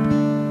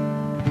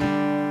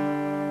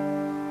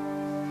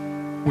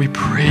 We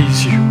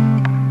praise you.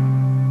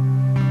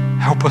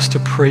 Help us to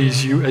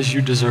praise you as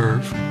you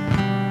deserve,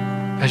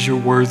 as you're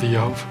worthy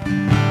of.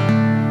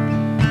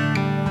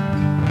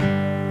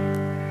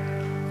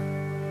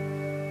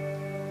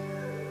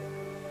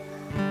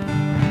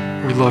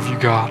 We love you,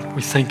 God.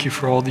 We thank you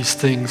for all these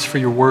things, for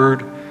your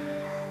word,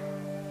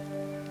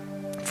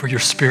 for your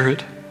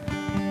Spirit,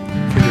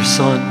 for your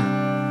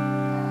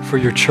Son, for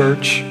your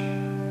church.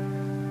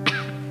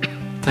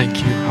 Thank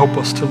you. Help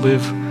us to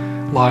live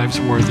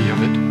lives worthy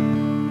of it.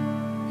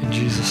 In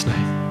Jesus'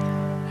 name,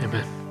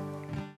 amen.